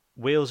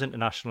Wales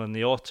International in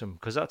the autumn,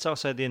 because that's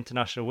outside the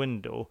international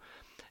window.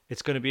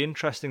 It's going to be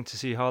interesting to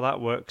see how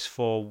that works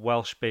for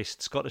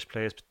Welsh-based Scottish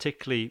players,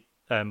 particularly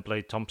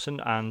Blade Thompson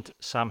and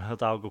Sam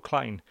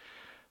Hidalgo-Klein,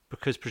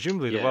 because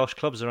presumably the Welsh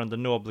clubs are under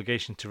no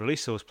obligation to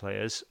release those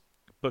players,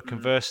 but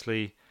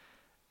conversely,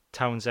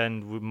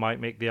 Townsend might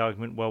make the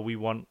argument, well,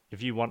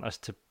 if you want us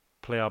to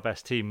play our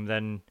best team,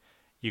 then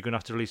you're going to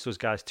have to release those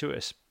guys to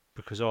us,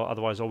 because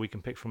otherwise all we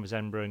can pick from is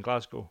Edinburgh and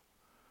Glasgow.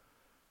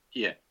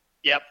 Yeah.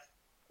 Yep.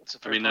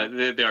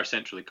 They are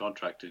centrally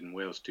contracted in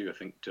Wales too, I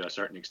think, to a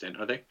certain extent.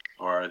 Are they?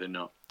 Or are they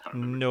not?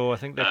 No, I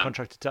think they're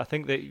contracted. I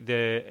think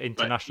the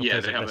international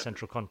players have their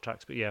central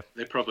contracts, but yeah.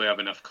 They probably have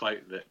enough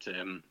clout that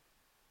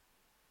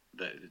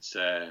it's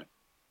that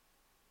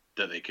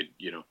they could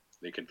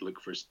look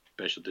for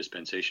special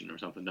dispensation or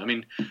something. I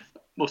mean,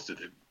 most of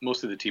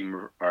the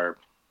team are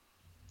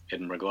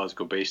Edinburgh,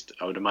 Glasgow based.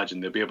 I would imagine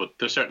they'll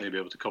certainly be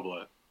able to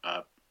cobble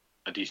a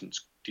decent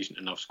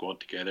enough squad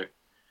together.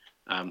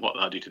 What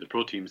that'll do to the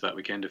pro teams that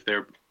weekend if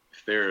they're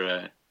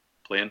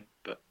playing,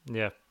 but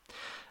yeah.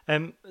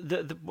 Mackay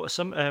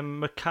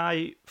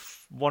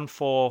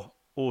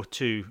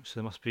 1402, so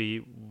there must be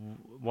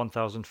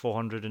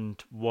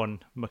 1,401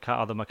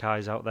 other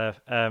Mackays out there.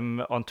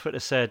 On Twitter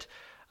said,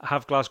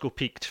 "Have Glasgow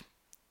peaked?"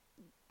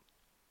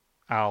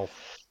 Al.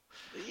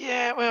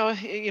 Yeah, well,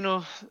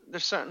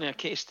 there's certainly a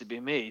case to be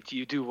made.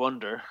 You do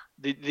wonder.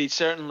 They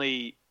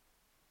certainly,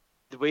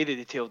 the way that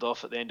they tailed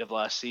off at the end of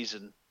last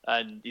season,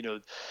 and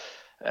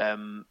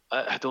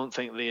I don't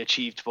think they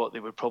achieved what they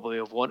would probably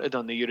have wanted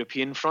on the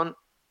European front.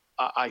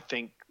 I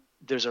think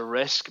there's a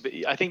risk, but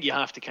I think you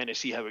have to kind of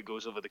see how it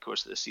goes over the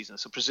course of the season.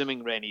 So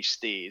presuming Rennie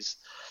stays,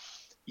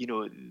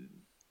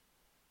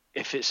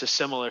 if it's a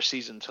similar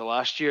season to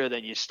last year,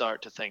 then you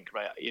start to think,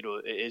 right, it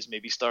is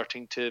maybe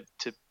starting to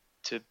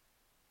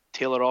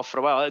tailor off for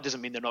a while. It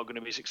doesn't mean they're not going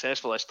to be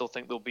successful. I still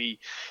think they'll be,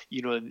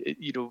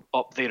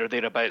 up there or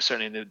thereabouts.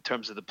 Certainly in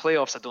terms of the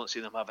playoffs, I don't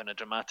see them having a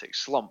dramatic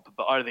slump.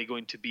 But are they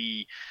going to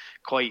be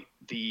quite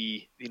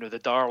the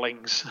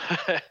darlings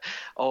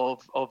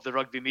of the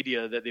rugby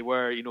media that they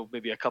were,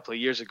 maybe a couple of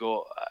years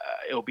ago?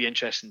 It'll be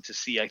interesting to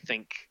see. I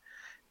think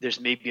there's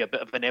maybe a bit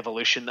of an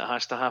evolution that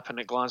has to happen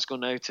at Glasgow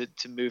now to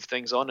move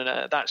things on,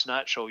 and that's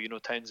natural.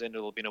 Townsend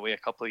will have been away a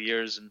couple of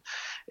years, and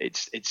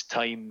it's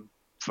time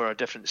for a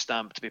different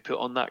stamp to be put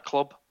on that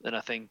club, and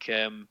I think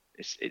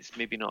it's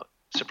maybe not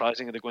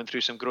surprising that they're going through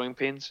some growing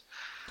pains.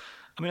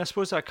 I mean, I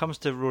suppose that comes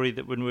to, Rory,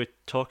 that when we're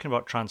talking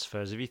about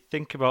transfers, if you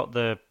think about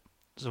the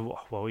sort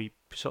of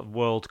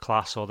world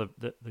class or the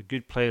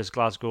good players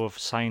Glasgow have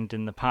signed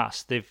in the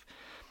past,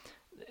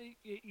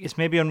 it's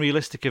maybe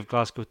unrealistic of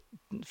Glasgow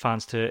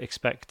fans to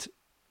expect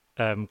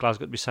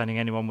Glasgow to be signing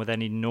anyone with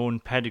any known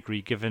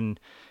pedigree, given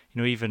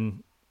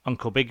even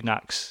Uncle Big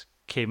Nax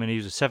came in. He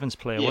was a Sevens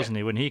player, wasn't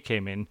he, when he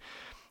came in?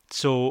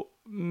 So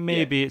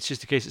maybe it's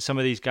just a case that some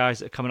of these guys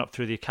that are coming up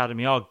through the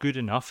academy are good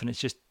enough, and it's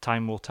just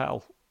time will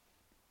tell.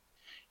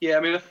 Yeah,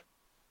 I mean, I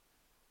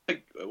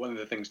think one of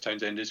the things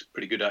Townsend is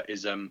pretty good at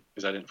is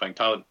identifying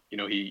talent.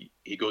 He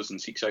goes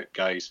and seeks out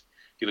guys.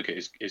 If you look at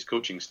his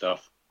coaching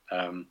stuff,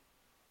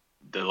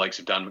 the likes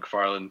of Dan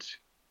McFarland,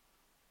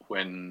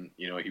 when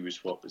he was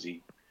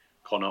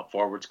Connaught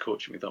forwards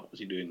coach, and we thought, what's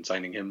he doing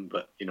signing him?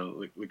 But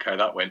look how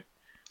that went.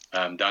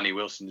 Danny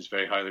Wilson is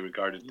very highly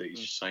regarded that he's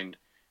just signed.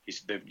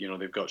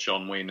 They've got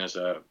Sean Wayne as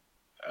a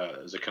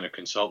kind of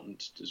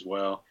consultant as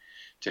well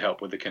to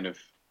help with the kind of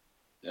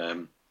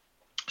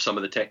some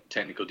of the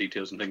technical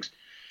details and things.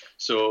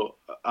 So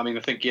I mean,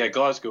 I think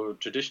Glasgow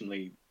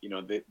traditionally,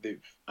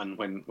 they've and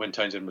when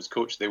Townsend was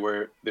coach, they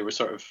were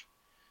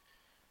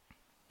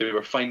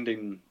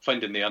finding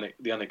the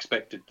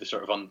unexpected, the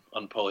sort of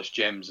unpolished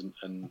gems,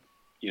 and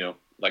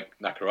like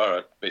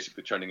Nakarawa,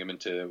 basically turning him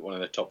into one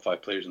of the top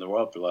 5 players in the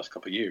world for the last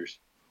couple of years.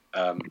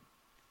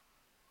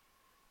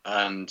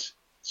 And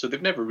so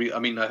they've never really. I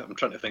mean, I'm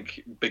trying to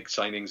think big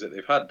signings that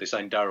they've had. They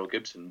signed Daryl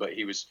Gibson, but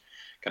he was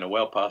kind of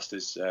well past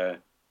his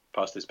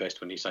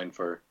best when he signed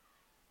for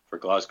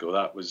Glasgow.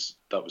 That was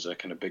a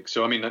kind of big.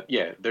 So I mean,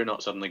 they're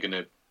not suddenly going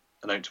to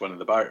announce one of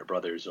the Barrett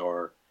brothers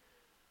or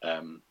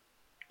a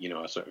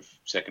sort of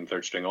second,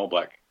 third string All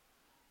Black,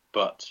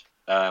 but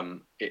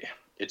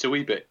it's a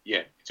wee bit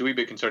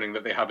concerning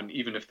that they haven't,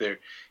 even if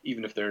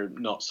they're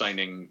not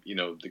signing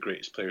the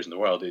greatest players in the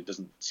world. It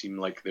doesn't seem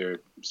like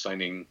they're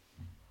signing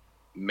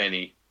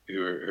many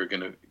who are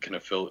going to kind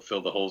of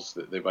fill the holes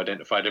that they've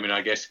identified. I mean,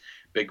 I guess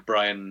Big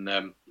Brian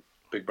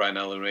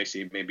Allen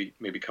Racy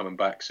maybe coming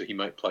back, so he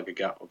might plug a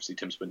gap. Obviously,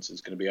 Tim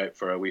Swinson's going to be out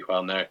for a wee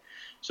while now,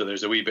 so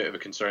there's a wee bit of a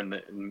concern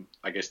that in,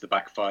 I guess, the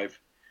back 5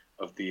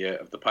 of the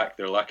pack,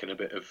 they're lacking a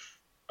bit of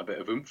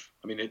oomph.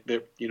 I mean,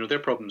 their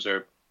problems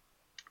are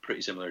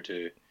pretty similar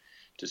to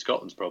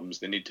Scotland's problems.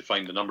 They need to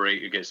find a number 8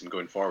 who gets them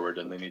going forward,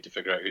 and they need to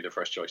figure out who their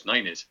first choice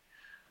 9 is.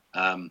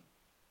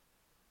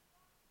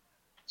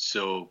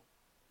 So.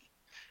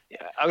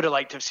 Yeah, I would have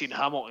liked to have seen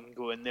Hamilton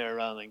go in there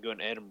rather than going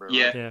to Edinburgh.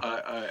 Yeah,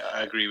 right?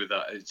 I agree with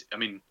that. I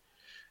mean,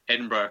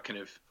 Edinburgh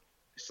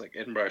it's like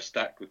Edinburgh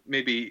stacked with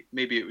maybe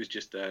it was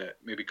just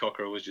maybe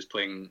Cockerell was just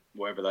playing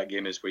whatever that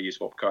game is where you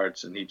swap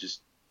cards, and he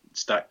just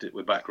stacked it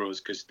with back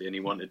rows because then he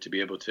wanted to be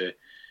able to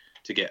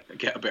get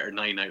a better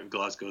 9 out of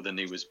Glasgow than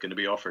he was going to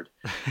be offered.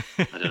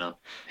 I don't know.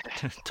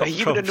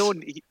 He would have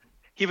known.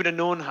 He would have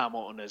known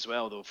Hamilton as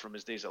well, though, from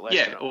his days at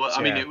Leicester. Yeah, well,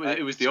 I mean,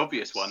 it was the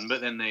obvious one,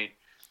 but then they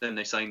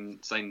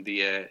signed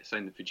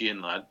the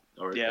Fijian lad,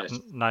 or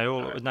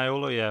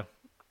Naiolo, yeah.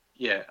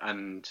 Yeah,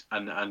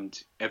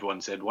 and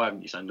everyone said, why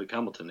haven't you signed Luke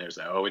Hamilton? There's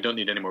that. Oh, we don't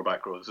need any more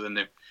back rows. So then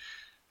they've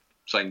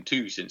signed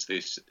 2 since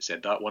they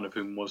said that. One of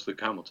whom was Luke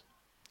Hamilton.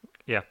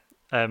 Yeah.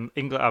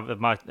 England.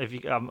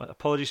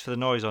 Apologies for the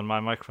noise on my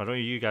microphone. I don't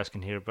know if you guys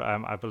can hear, but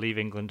I believe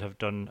England have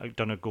done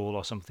a goal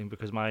or something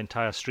because my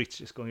entire street's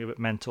just going a bit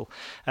mental.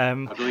 I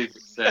believe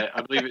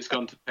it's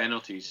gone to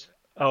penalties.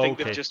 I think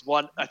they've just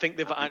won. I think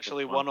they've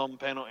actually won on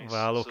penalties.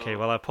 Well, okay. So.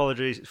 Well, I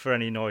apologise for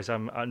any noise.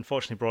 I'm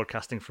unfortunately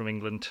broadcasting from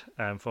England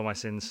for my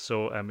sins.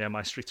 So,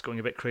 my street's going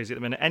a bit crazy at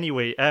the minute.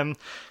 Anyway,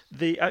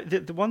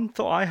 the one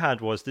thought I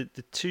had was the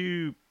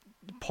 2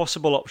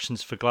 possible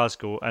options for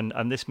Glasgow,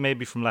 and this may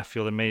be from left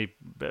field and may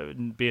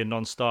be a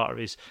non-starter,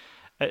 is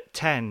at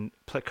 10,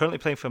 currently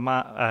playing for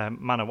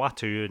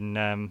Manawatu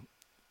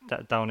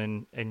down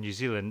in New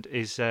Zealand,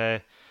 is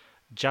Jad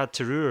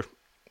Tarur.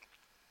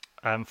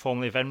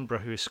 Formerly of Edinburgh,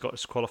 who is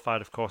Scottish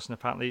qualified, of course, and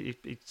apparently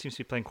he seems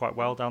to be playing quite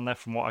well down there,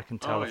 from what I can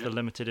tell of the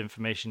limited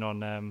information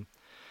on.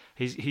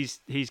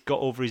 He's got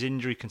over his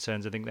injury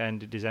concerns. I think that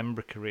ended his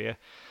Edinburgh career,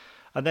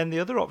 and then the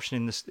other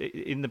option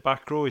in the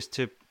back row is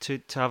to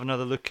have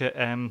another look at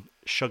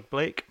Shug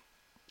Blake,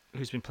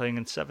 who's been playing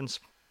in sevens.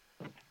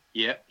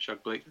 Yeah,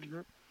 Shug Blake.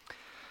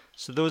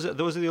 So those are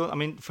the. I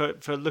mean, for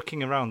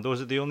looking around,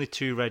 those are the only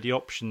 2 ready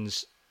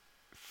options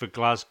for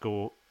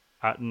Glasgow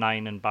at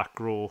 9 and back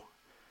row.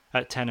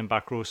 At 10 and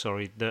back row,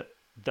 that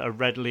are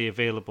readily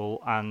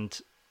available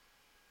and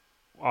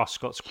are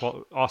Scots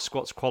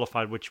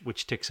qualified,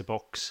 which ticks a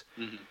box,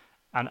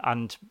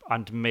 and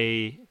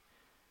may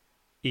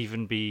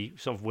even be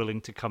sort of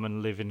willing to come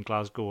and live in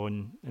Glasgow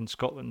and in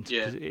Scotland.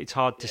 Yeah. It's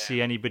hard to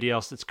see anybody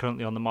else that's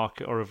currently on the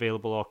market or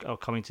available or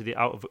coming to the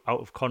out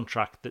of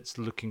contract that's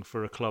looking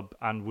for a club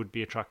and would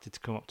be attracted to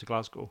come up to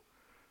Glasgow.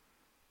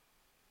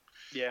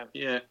 Yeah.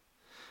 Yeah.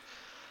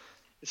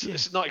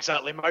 It's not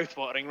exactly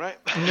mouth-watering, right?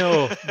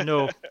 No.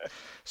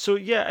 So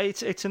yeah,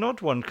 it's an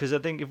odd one because I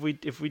think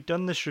if we'd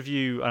done this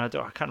review, and I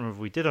can't remember if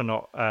we did or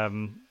not.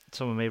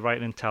 Someone may write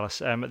in and tell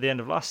us. At the end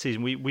of last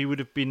season, we would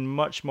have been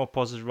much more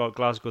positive about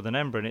Glasgow than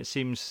Edinburgh, and it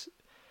seems.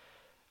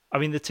 I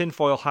mean, the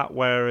tinfoil hat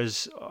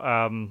wearers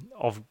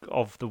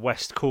of the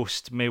West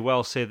Coast may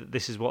well say that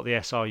this is what the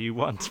SRU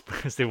want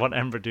because they want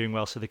Edinburgh doing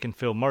well so they can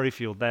fill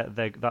Murrayfield.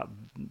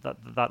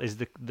 That is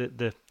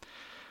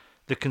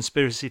the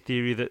conspiracy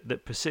theory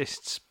that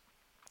persists.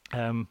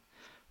 But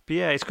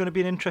yeah, it's going to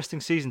be an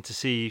interesting season to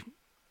see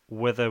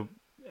whether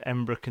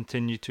Edinburgh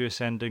continue to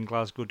ascend and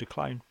Glasgow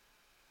decline.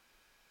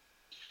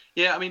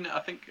 Yeah, I mean, I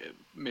think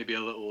maybe a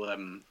little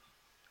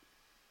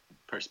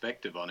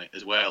perspective on it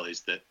as well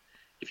is that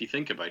if you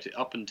think about it,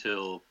 up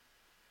until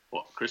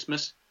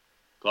Christmas,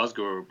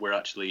 Glasgow were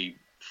actually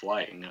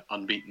flying,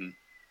 unbeaten.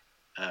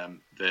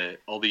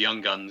 All the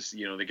young guns,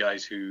 the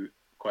guys who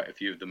quite a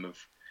few of them have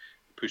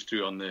pushed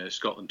through on the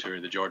Scotland tour,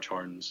 the George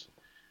Horns,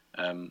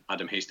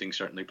 Adam Hastings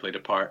certainly played a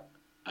part.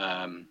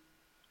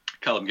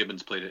 Callum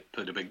Gibbons played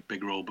a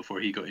big role before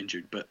he got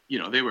injured, but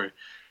they were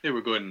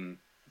going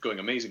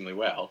amazingly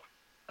well,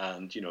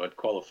 and had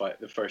qualified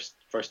the first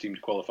team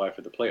to qualify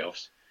for the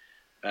playoffs.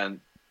 And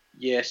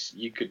yes,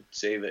 you could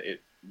say that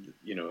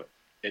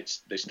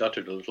they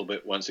stuttered a little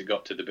bit once it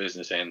got to the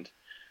business end,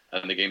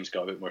 and the games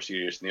got a bit more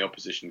serious, and the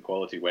opposition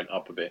quality went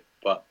up a bit.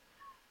 But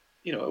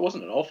it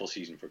wasn't an awful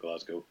season for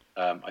Glasgow.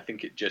 I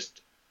think it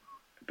just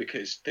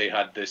because they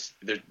had this.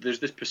 There's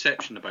this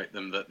perception about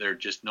them that they're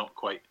just not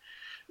quite.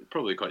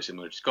 Probably quite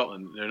similar to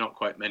Scotland. They're not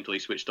quite mentally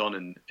switched on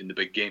in the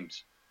big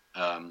games,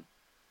 and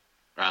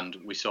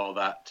we saw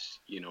that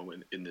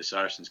in the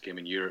Saracens game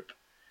in Europe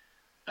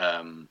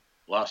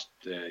last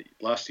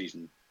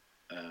season.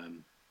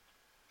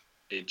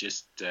 It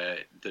just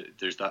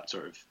there's that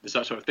sort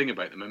of thing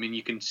about them. I mean,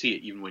 you can see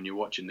it even when you're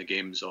watching the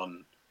games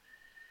on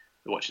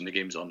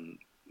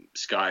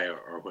Sky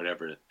or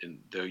whatever. And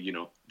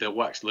they'll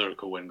wax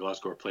lyrical when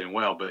Glasgow are playing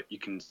well, but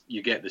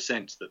you get the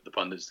sense that the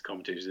pundits, the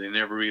commentators, they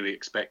never really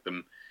expect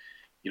them.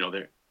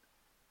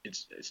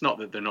 It's not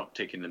that they're not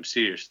taking them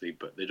seriously,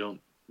 but they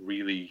don't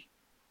really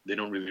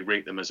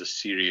rate them as a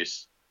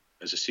serious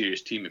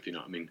team, if you know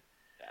what I mean.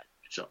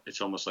 Yeah.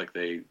 It's almost like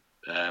they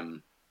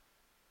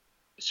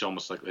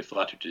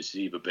flatter to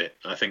deceive a bit.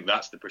 And I think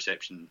that's the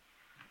perception,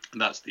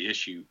 and that's the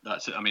issue.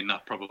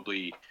 That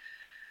probably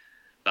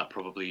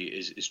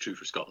is true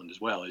for Scotland as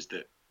well. Is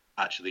that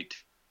actually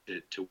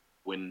to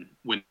win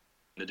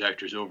the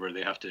doubters over,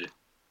 they have to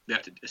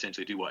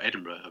essentially do what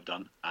Edinburgh have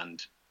done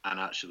and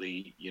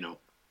actually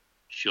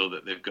show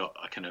that they've got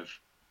a kind of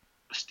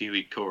a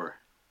steely core.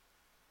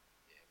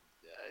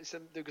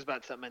 It goes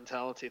back to that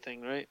mentality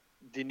thing, right?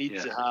 They need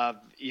to have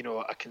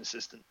a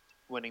consistent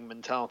winning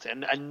mentality,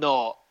 and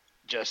not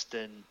just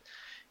in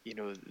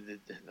the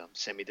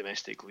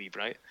semi-domestic league,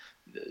 right?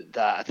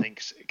 That I think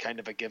is kind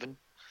of a given.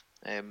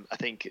 I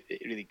think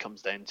it really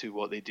comes down to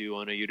what they do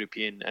on a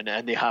European,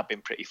 and they have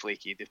been pretty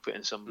flaky. They've put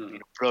in some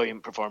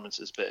brilliant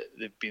performances, but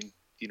they've been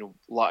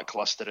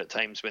lackluster at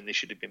times when they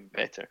should have been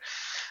better.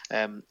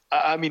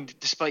 I mean,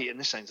 despite, and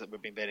this sounds like we're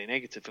being very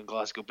negative in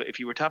Glasgow, but if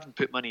you were to have to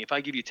put money, if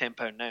I give you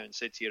 £10 now and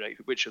said to you, right,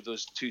 which of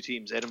those two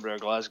teams, Edinburgh or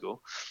Glasgow,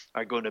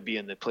 are going to be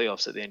in the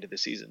playoffs at the end of the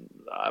season,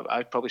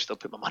 I'd probably still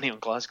put my money on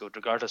Glasgow,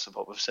 regardless of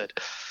what we've said.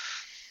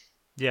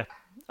 Yeah,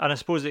 and I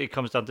suppose it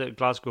comes down to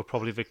Glasgow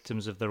probably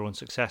victims of their own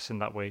success in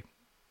that way.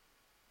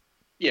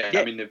 Yeah,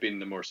 I mean, they've been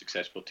the more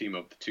successful team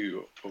of the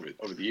two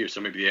over the years,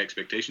 so maybe the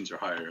expectations are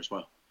higher as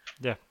well.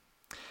 Yeah.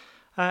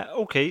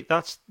 Okay,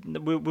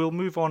 we'll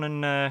move on,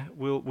 and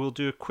we'll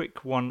do a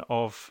quick one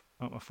of.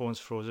 Oh, my phone's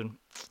frozen.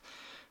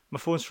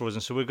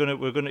 So we're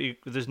gonna.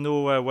 There's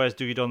no Where's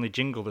Dougie Donnelly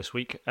jingle this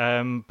week.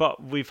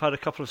 But we've had a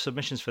couple of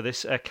submissions for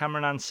this.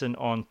 Cameron Anson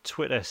on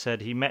Twitter said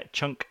he met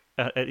Chunk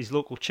at his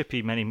local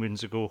chippy many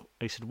moons ago.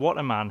 He said, "What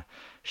a man!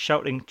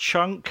 Shouting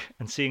Chunk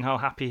and seeing how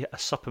happy a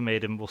supper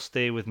made him will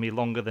stay with me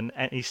longer than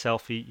any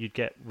selfie you'd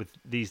get with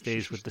these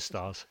days with the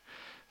stars."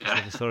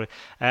 Sorry.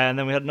 And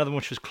then we had another one,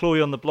 which was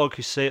Chloe on the blog,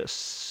 who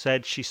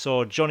said she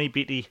saw Johnny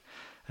Beattie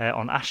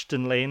on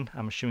Ashton Lane.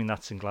 I'm assuming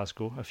that's in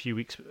Glasgow. A few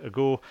weeks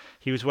ago,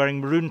 he was wearing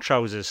maroon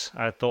trousers.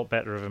 I had thought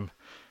better of him.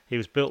 He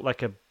was built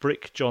like a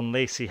brick John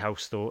Lacey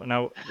house, though.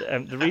 Now,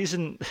 the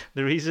reason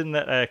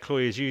that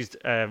Chloe has used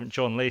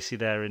John Lacey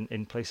there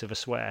in place of a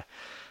swear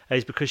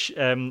is because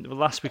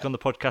last week on the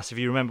podcast, if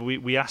you remember,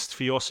 we asked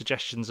for your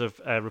suggestions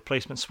of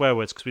replacement swear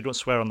words because we don't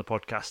swear on the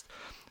podcast,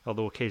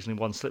 although occasionally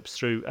one slips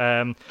through.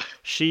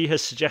 She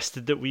has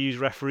suggested that we use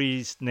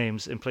referees'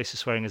 names in place of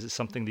swearing, as it's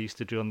something they used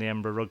to do on the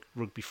Edinburgh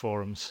rugby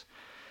forums.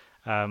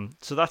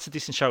 So that's a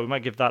decent shout. We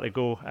might give that a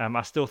go.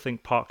 I still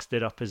think Parks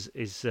Did Up is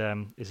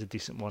a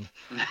decent one.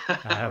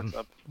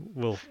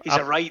 He's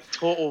a right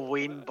total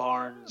Wayne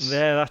Barnes.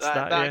 Yeah,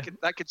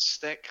 that could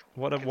stick.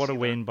 What a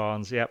Wayne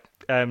Barnes. Yep.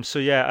 I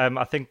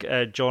think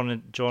John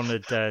had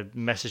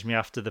messaged me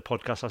after the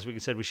podcast last week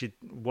and said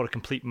what a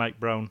complete Mike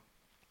Brown.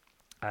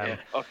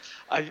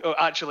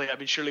 Actually, I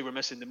mean, surely we're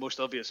missing the most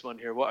obvious one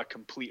here. What a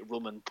complete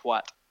Roman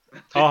twat.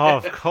 Oh,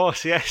 of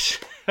course, yes.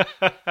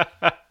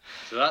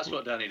 So that's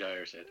what Danny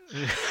Dyer said.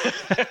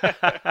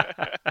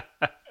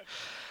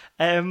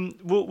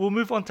 We'll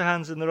move on to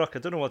Hands in the Ruck. I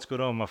don't know what's going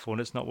on with my phone;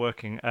 it's not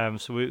working.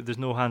 There's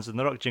no Hands in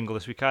the Ruck jingle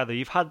this week either.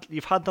 You've had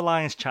the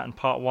Lions chat in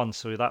part 1,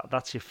 so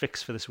that's your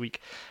fix for this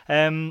week.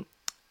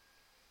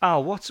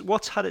 Al,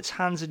 what's had its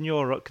hands in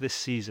your ruck this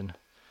season?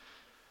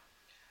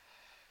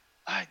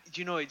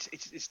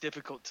 It's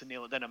difficult to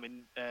nail it down. I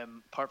mean,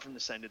 apart from the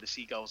sound of the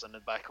seagulls on the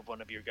back of one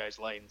of your guys'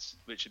 lines,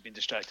 which had been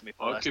distracting me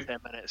for the last 10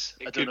 minutes.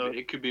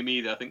 It could be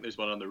me. I think there's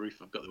one on the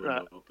roof. I've got the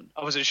window open.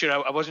 I wasn't sure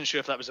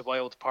if that was the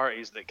wild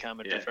parties that Cam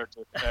had referred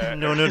to.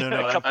 No.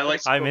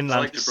 I'm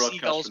inland. The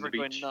seagulls were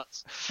going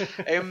nuts.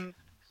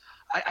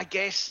 I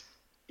guess,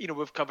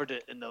 we've covered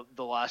it in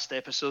the last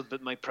episode,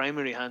 but my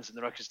primary Hands in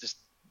the Ruck is just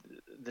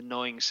the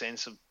gnawing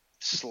sense of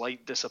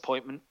slight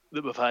disappointment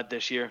that we've had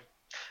this year.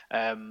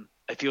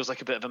 It feels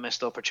like a bit of a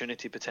missed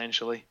opportunity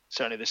potentially.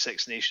 Certainly the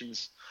Six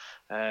Nations.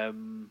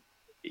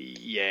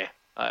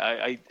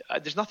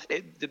 There's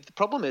nothing. The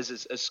problem is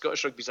as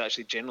Scottish rugby is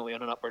actually generally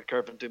on an upward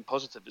curve and doing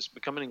positive. It's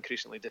becoming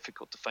increasingly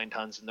difficult to find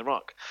hands in the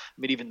ruck.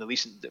 I mean, even the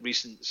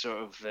recent sort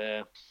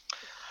of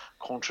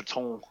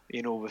contretemps,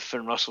 with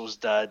Finn Russell's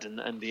dad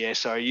and the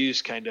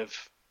SRUs kind of,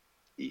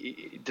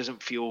 it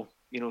doesn't feel,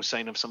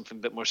 sign of something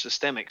a bit more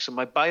systemic. So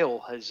my bile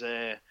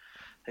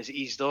has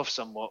eased off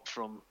somewhat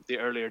from the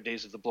earlier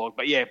days of the blog.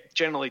 But yeah,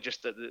 generally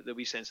just the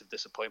wee sense of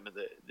disappointment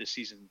that the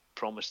season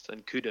promised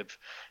and could have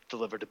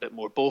delivered a bit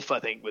more, both I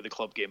think with the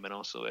club game and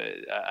also at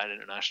an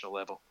international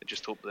level. I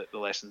just hope that the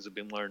lessons have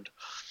been learned.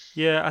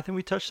 Yeah, I think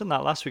we touched on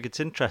that last week. It's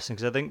interesting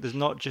because I think there's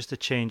not just a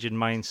change in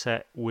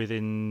mindset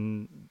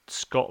within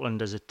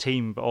Scotland as a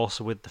team, but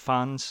also with the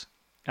fans.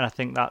 And I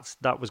think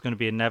that was going to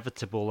be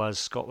inevitable as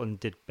Scotland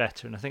did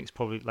better. And I think it's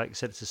probably, like I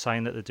said, it's a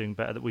sign that they're doing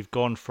better, that we've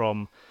gone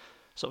from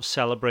sort of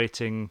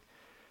celebrating,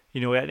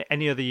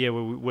 any other year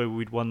where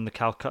we'd won the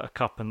Calcutta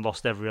Cup and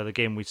lost every other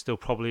game, we'd still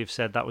probably have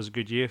said that was a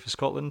good year for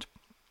Scotland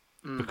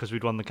because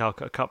we'd won the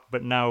Calcutta Cup.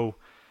 But now,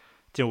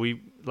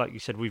 we, like you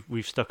said,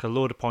 we've stuck a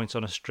load of points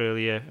on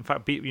Australia. In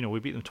fact, we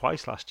beat them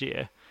twice last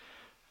year,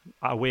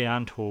 away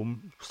and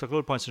home. Stuck a load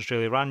of points on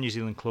Australia, ran New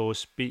Zealand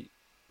close, beat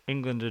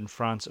England and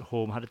France at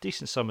home, had a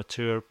decent summer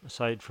tour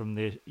aside from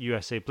the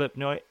USA blip.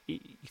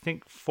 You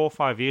think 4 or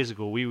 5 years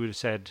ago we would have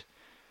said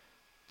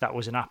that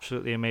was an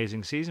absolutely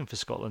amazing season for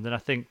Scotland, and I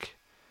think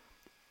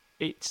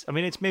it's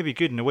maybe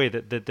good in a way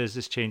that there's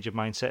this change of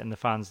mindset in the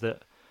fans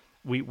that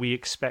we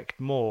expect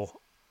more,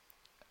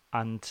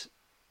 and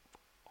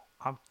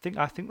I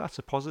think that's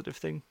a positive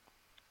thing.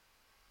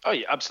 Oh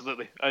yeah,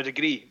 absolutely, I'd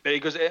agree.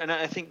 Because, and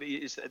I think that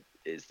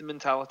it's the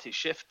mentality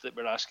shift that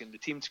we're asking the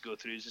team to go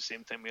through is the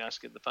same thing we're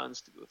asking the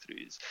fans to go through.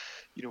 Is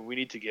we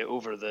need to get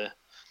over the,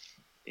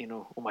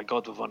 oh my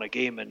God, we've won a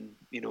game, and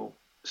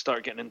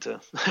start getting into,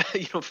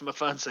 from a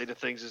fan side of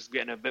things, is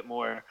getting a bit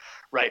more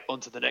right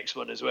onto the next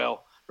one as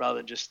well, rather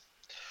than just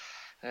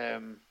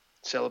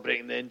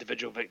celebrating the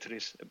individual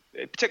victories.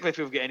 Particularly if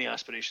we've got any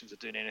aspirations of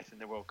doing anything in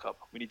the World Cup,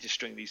 we need to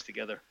string these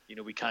together.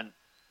 We can't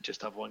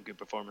just have one good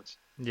performance.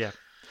 Yeah.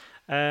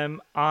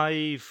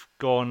 I've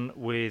gone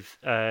with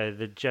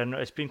the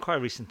general. It's been quite a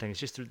recent thing. It's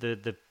just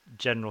the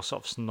general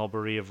sort of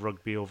snobbery of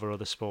rugby over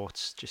other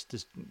sports.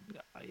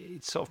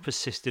 It's sort of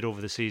persisted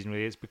over the season.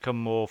 Really, it's become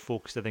more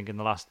focused, I think, in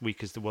the last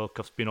week as the World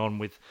Cup's been on.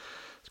 With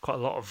there's quite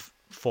a lot of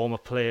former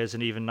players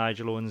and even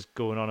Nigel Owens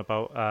going on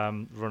about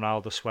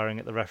Ronaldo swearing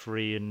at the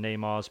referee and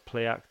Neymar's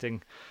play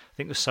acting. I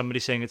think there's somebody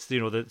saying it's the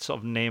sort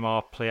of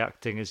Neymar play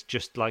acting is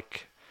just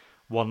like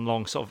one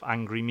long sort of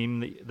angry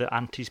meme that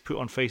aunties put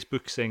on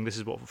Facebook saying this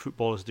is what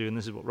footballers do and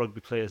this is what rugby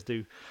players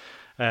do.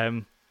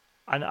 And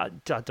I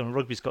don't know,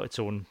 rugby's got its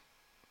own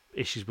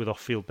issues with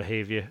off-field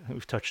behaviour. I think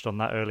we've touched on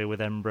that earlier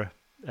with Embra,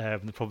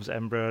 the problems at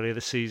Embra earlier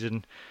this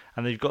season.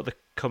 And then you've got the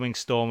coming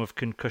storm of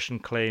concussion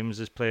claims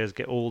as players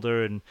get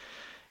older, and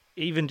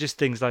even just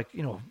things like,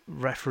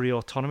 referee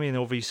autonomy and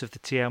overuse of the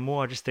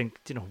TMO. I just think,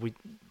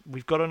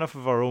 we've got enough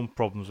of our own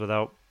problems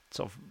without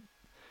sort of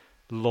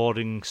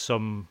lauding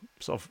some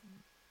sort of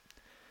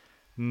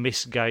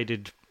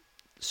misguided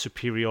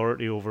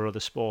superiority over other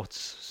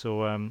sports.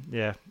 So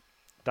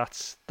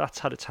that's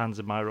had its hands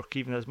in my ruck,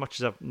 even as much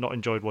as I've not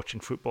enjoyed watching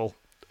football,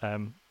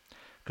 mainly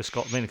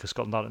because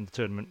Scotland aren't in the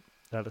tournament,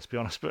 let's be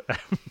honest, but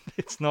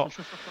it's not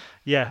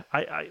it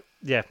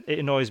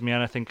annoys me,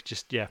 and I think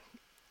just the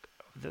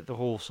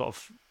whole sort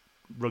of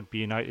rugby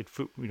united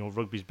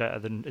rugby's better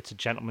than, it's a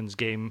gentleman's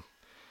game,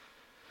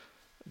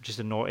 just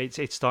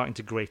it's starting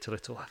to grate a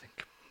little, I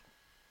think.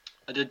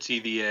 I did see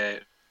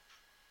the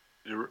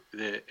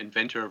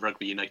inventor of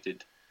Rugby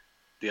United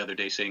the other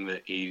day saying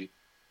that he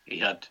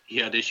had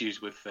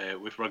issues with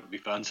rugby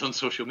fans on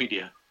social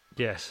media.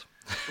 Yes,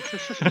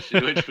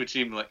 which would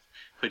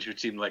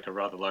seem like a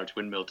rather large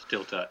windmill to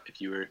tilt at if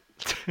you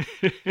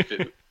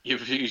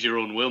use your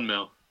own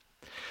windmill.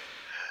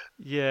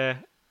 Yeah.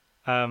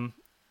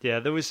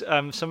 There was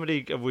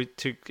somebody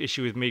took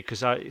issue with me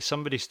because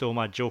somebody stole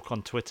my joke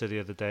on Twitter the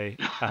other day,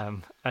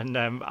 and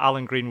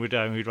Alan Greenwood,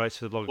 who writes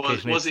for the blog,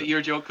 was it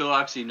your joke though?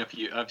 I've seen a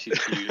few.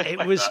 It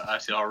like was. That. I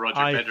saw Roger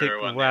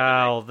Federer one.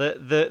 Well,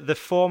 the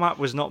format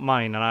was not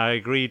mine, and I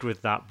agreed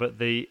with that. But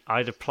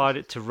I'd applied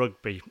it to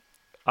rugby,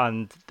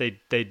 and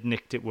they'd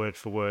nicked it word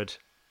for word.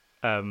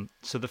 So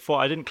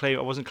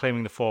I wasn't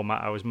claiming the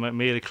format. I was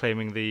merely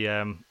claiming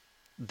the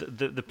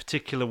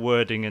particular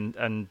wording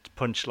and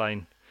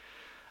punchline.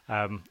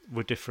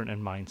 Were different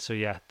in mine, so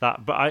yeah,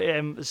 that. But I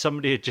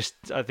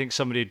think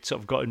somebody had sort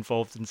of got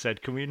involved and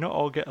said, "Can we not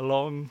all get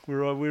along?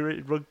 We're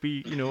at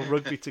rugby,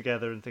 rugby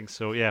together and things."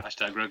 So yeah,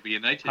 # Rugby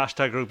United. #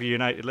 Rugby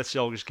United. Let's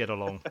all just get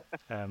along.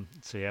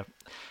 So yeah,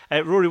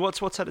 Rory,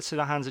 what's had its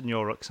hands in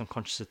your ruck? 'Cause I'm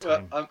conscious of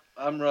time. Well,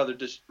 I'm rather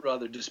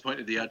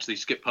disappointed they actually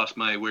skipped past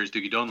my "Where's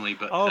Dougie Donnelly?"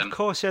 But of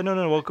course, yeah,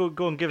 no. Well,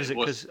 go and give us it,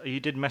 because you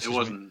did message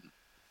me.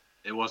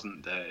 It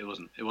wasn't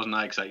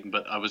that exciting,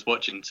 but I was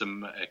watching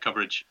some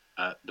coverage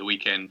at the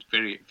weekend,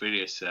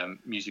 various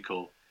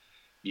musical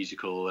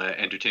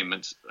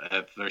entertainments.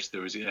 First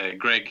there was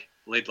Greg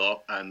Laidlaw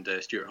and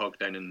Stuart Hogg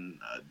down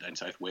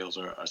South Wales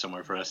or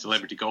somewhere for a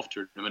celebrity golf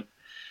tournament.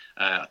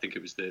 I think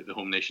it was the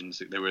Home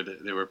Nations. They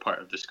were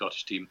part of the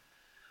Scottish team,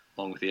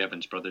 along with the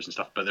Evans brothers and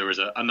stuff. But there was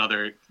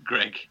another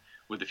Greg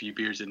with a few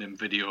beers in him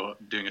video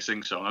doing a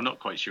sing song. I'm not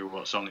quite sure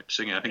what song it was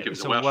singing. I think it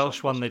was a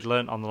Welsh one they'd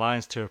learnt on the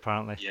Lions tour,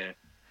 apparently. Yeah,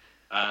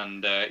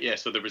 and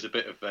so there was a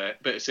bit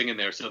of singing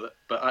there.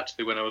 But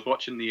actually, when I was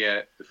watching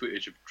the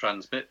footage of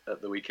Transmit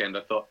at the weekend,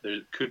 I thought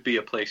there could be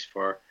a place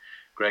for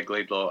Greg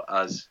Laidlaw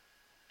as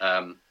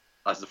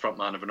the front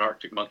man of an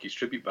Arctic Monkeys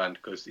tribute band,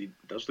 because he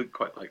does look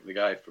quite like the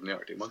guy from the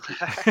Arctic Monkeys.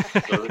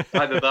 So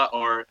either that,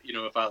 or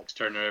if Alex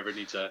Turner ever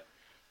needs a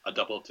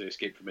double to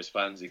escape from his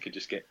fans, he could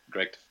just get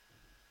Greg to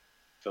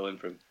fill in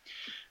for him.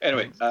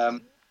 Anyway,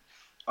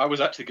 I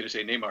was actually going to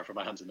say Neymar for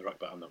my hands in the ruck,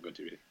 but I'm not going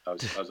to really. I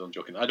was only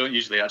joking. I don't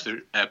usually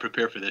actually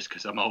prepare for this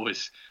because I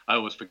always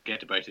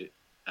forget about it.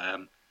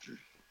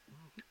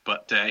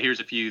 But here's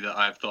a few that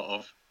I've thought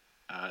of.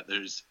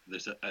 There's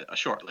a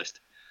short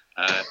list.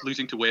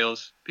 Losing to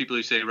Wales, people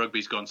who say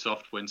rugby's gone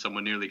soft when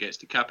someone nearly gets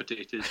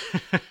decapitated,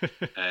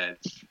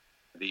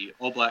 the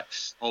All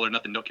Blacks All or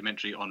Nothing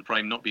documentary on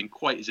Prime not being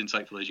quite as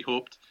insightful as you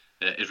hoped,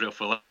 Israel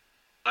Folau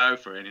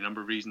for any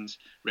number of reasons,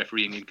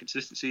 refereeing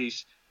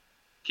inconsistencies,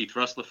 Keith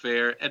Russell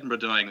affair, Edinburgh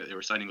denying that they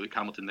were signing Luke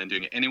Hamilton then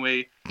doing it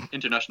anyway,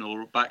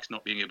 international backs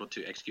not being able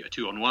to execute a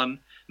 2-on-1,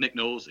 Nick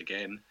Knowles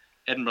again,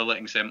 Edinburgh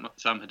letting Sam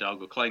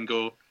Hidalgo-Klein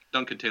go,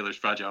 Duncan Taylor's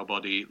fragile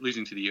body,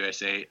 losing to the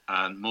USA,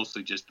 and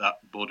mostly just that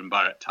Bowden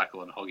Barrett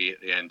tackle on Hoggy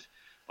at the end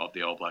of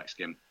the All Blacks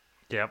game.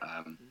 Yeah.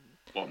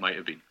 What might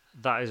have been.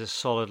 That is a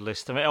solid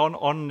list. I mean,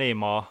 on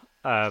Neymar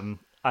and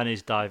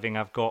his diving,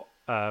 I've got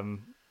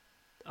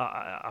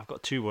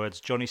 2 words: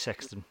 Johnny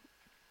Sexton.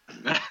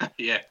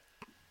 Yeah.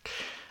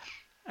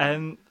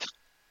 The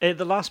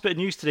last bit of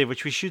news today,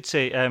 which we should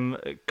say,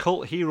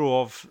 cult hero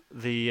of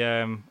the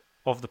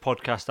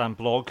podcast and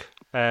blog,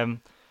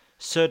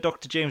 Sir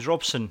Dr. James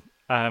Robson.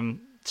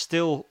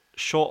 Still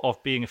short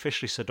of being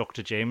officially Sir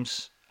Dr.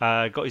 James,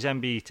 got his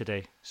MBE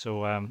today.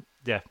 So,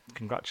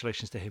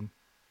 congratulations to him.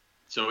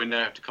 So we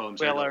now have to call him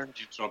Sir Dr.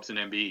 James Robson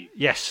MBE.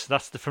 Yes,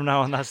 from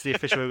now on, that's the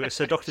official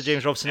Sir Dr.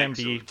 James Robson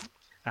MBE.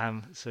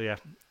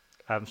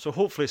 So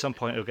hopefully at some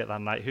point he'll get that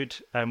knighthood.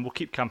 We'll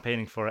keep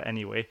campaigning for it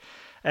anyway.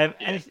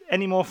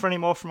 Any more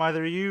from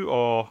either of you,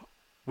 or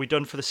we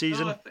done for the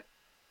season? No,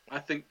 I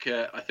think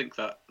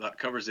that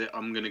covers it.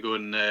 I'm going to go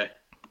and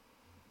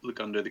look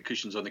under the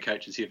cushions on the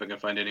couch and see if I can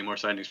find any more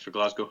signings for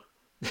Glasgow.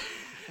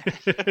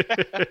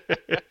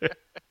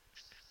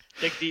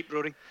 Dig deep,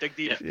 Rory. Dig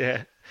deep.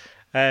 Yeah.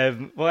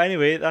 Well,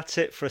 anyway, that's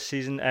it for a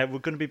season. We're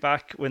going to be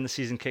back when the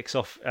season kicks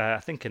off. I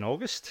think in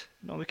August.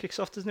 Normally kicks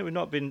off, doesn't it? We've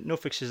not been no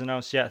fixtures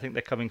announced yet. I think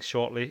they're coming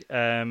shortly.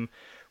 We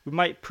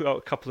might put out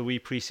a couple of wee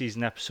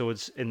pre-season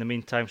episodes in the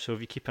meantime. So if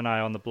you keep an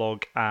eye on the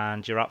blog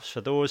and your apps for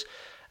those.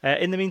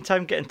 In the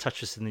meantime, get in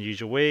touch with us in the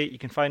usual way. You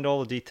can find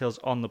all the details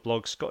on the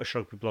blog,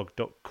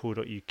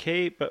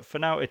 scottishrugbyblog.co.uk. But for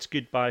now, it's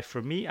goodbye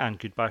from me and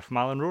goodbye from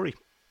Alan Rory.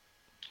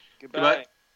 Goodbye.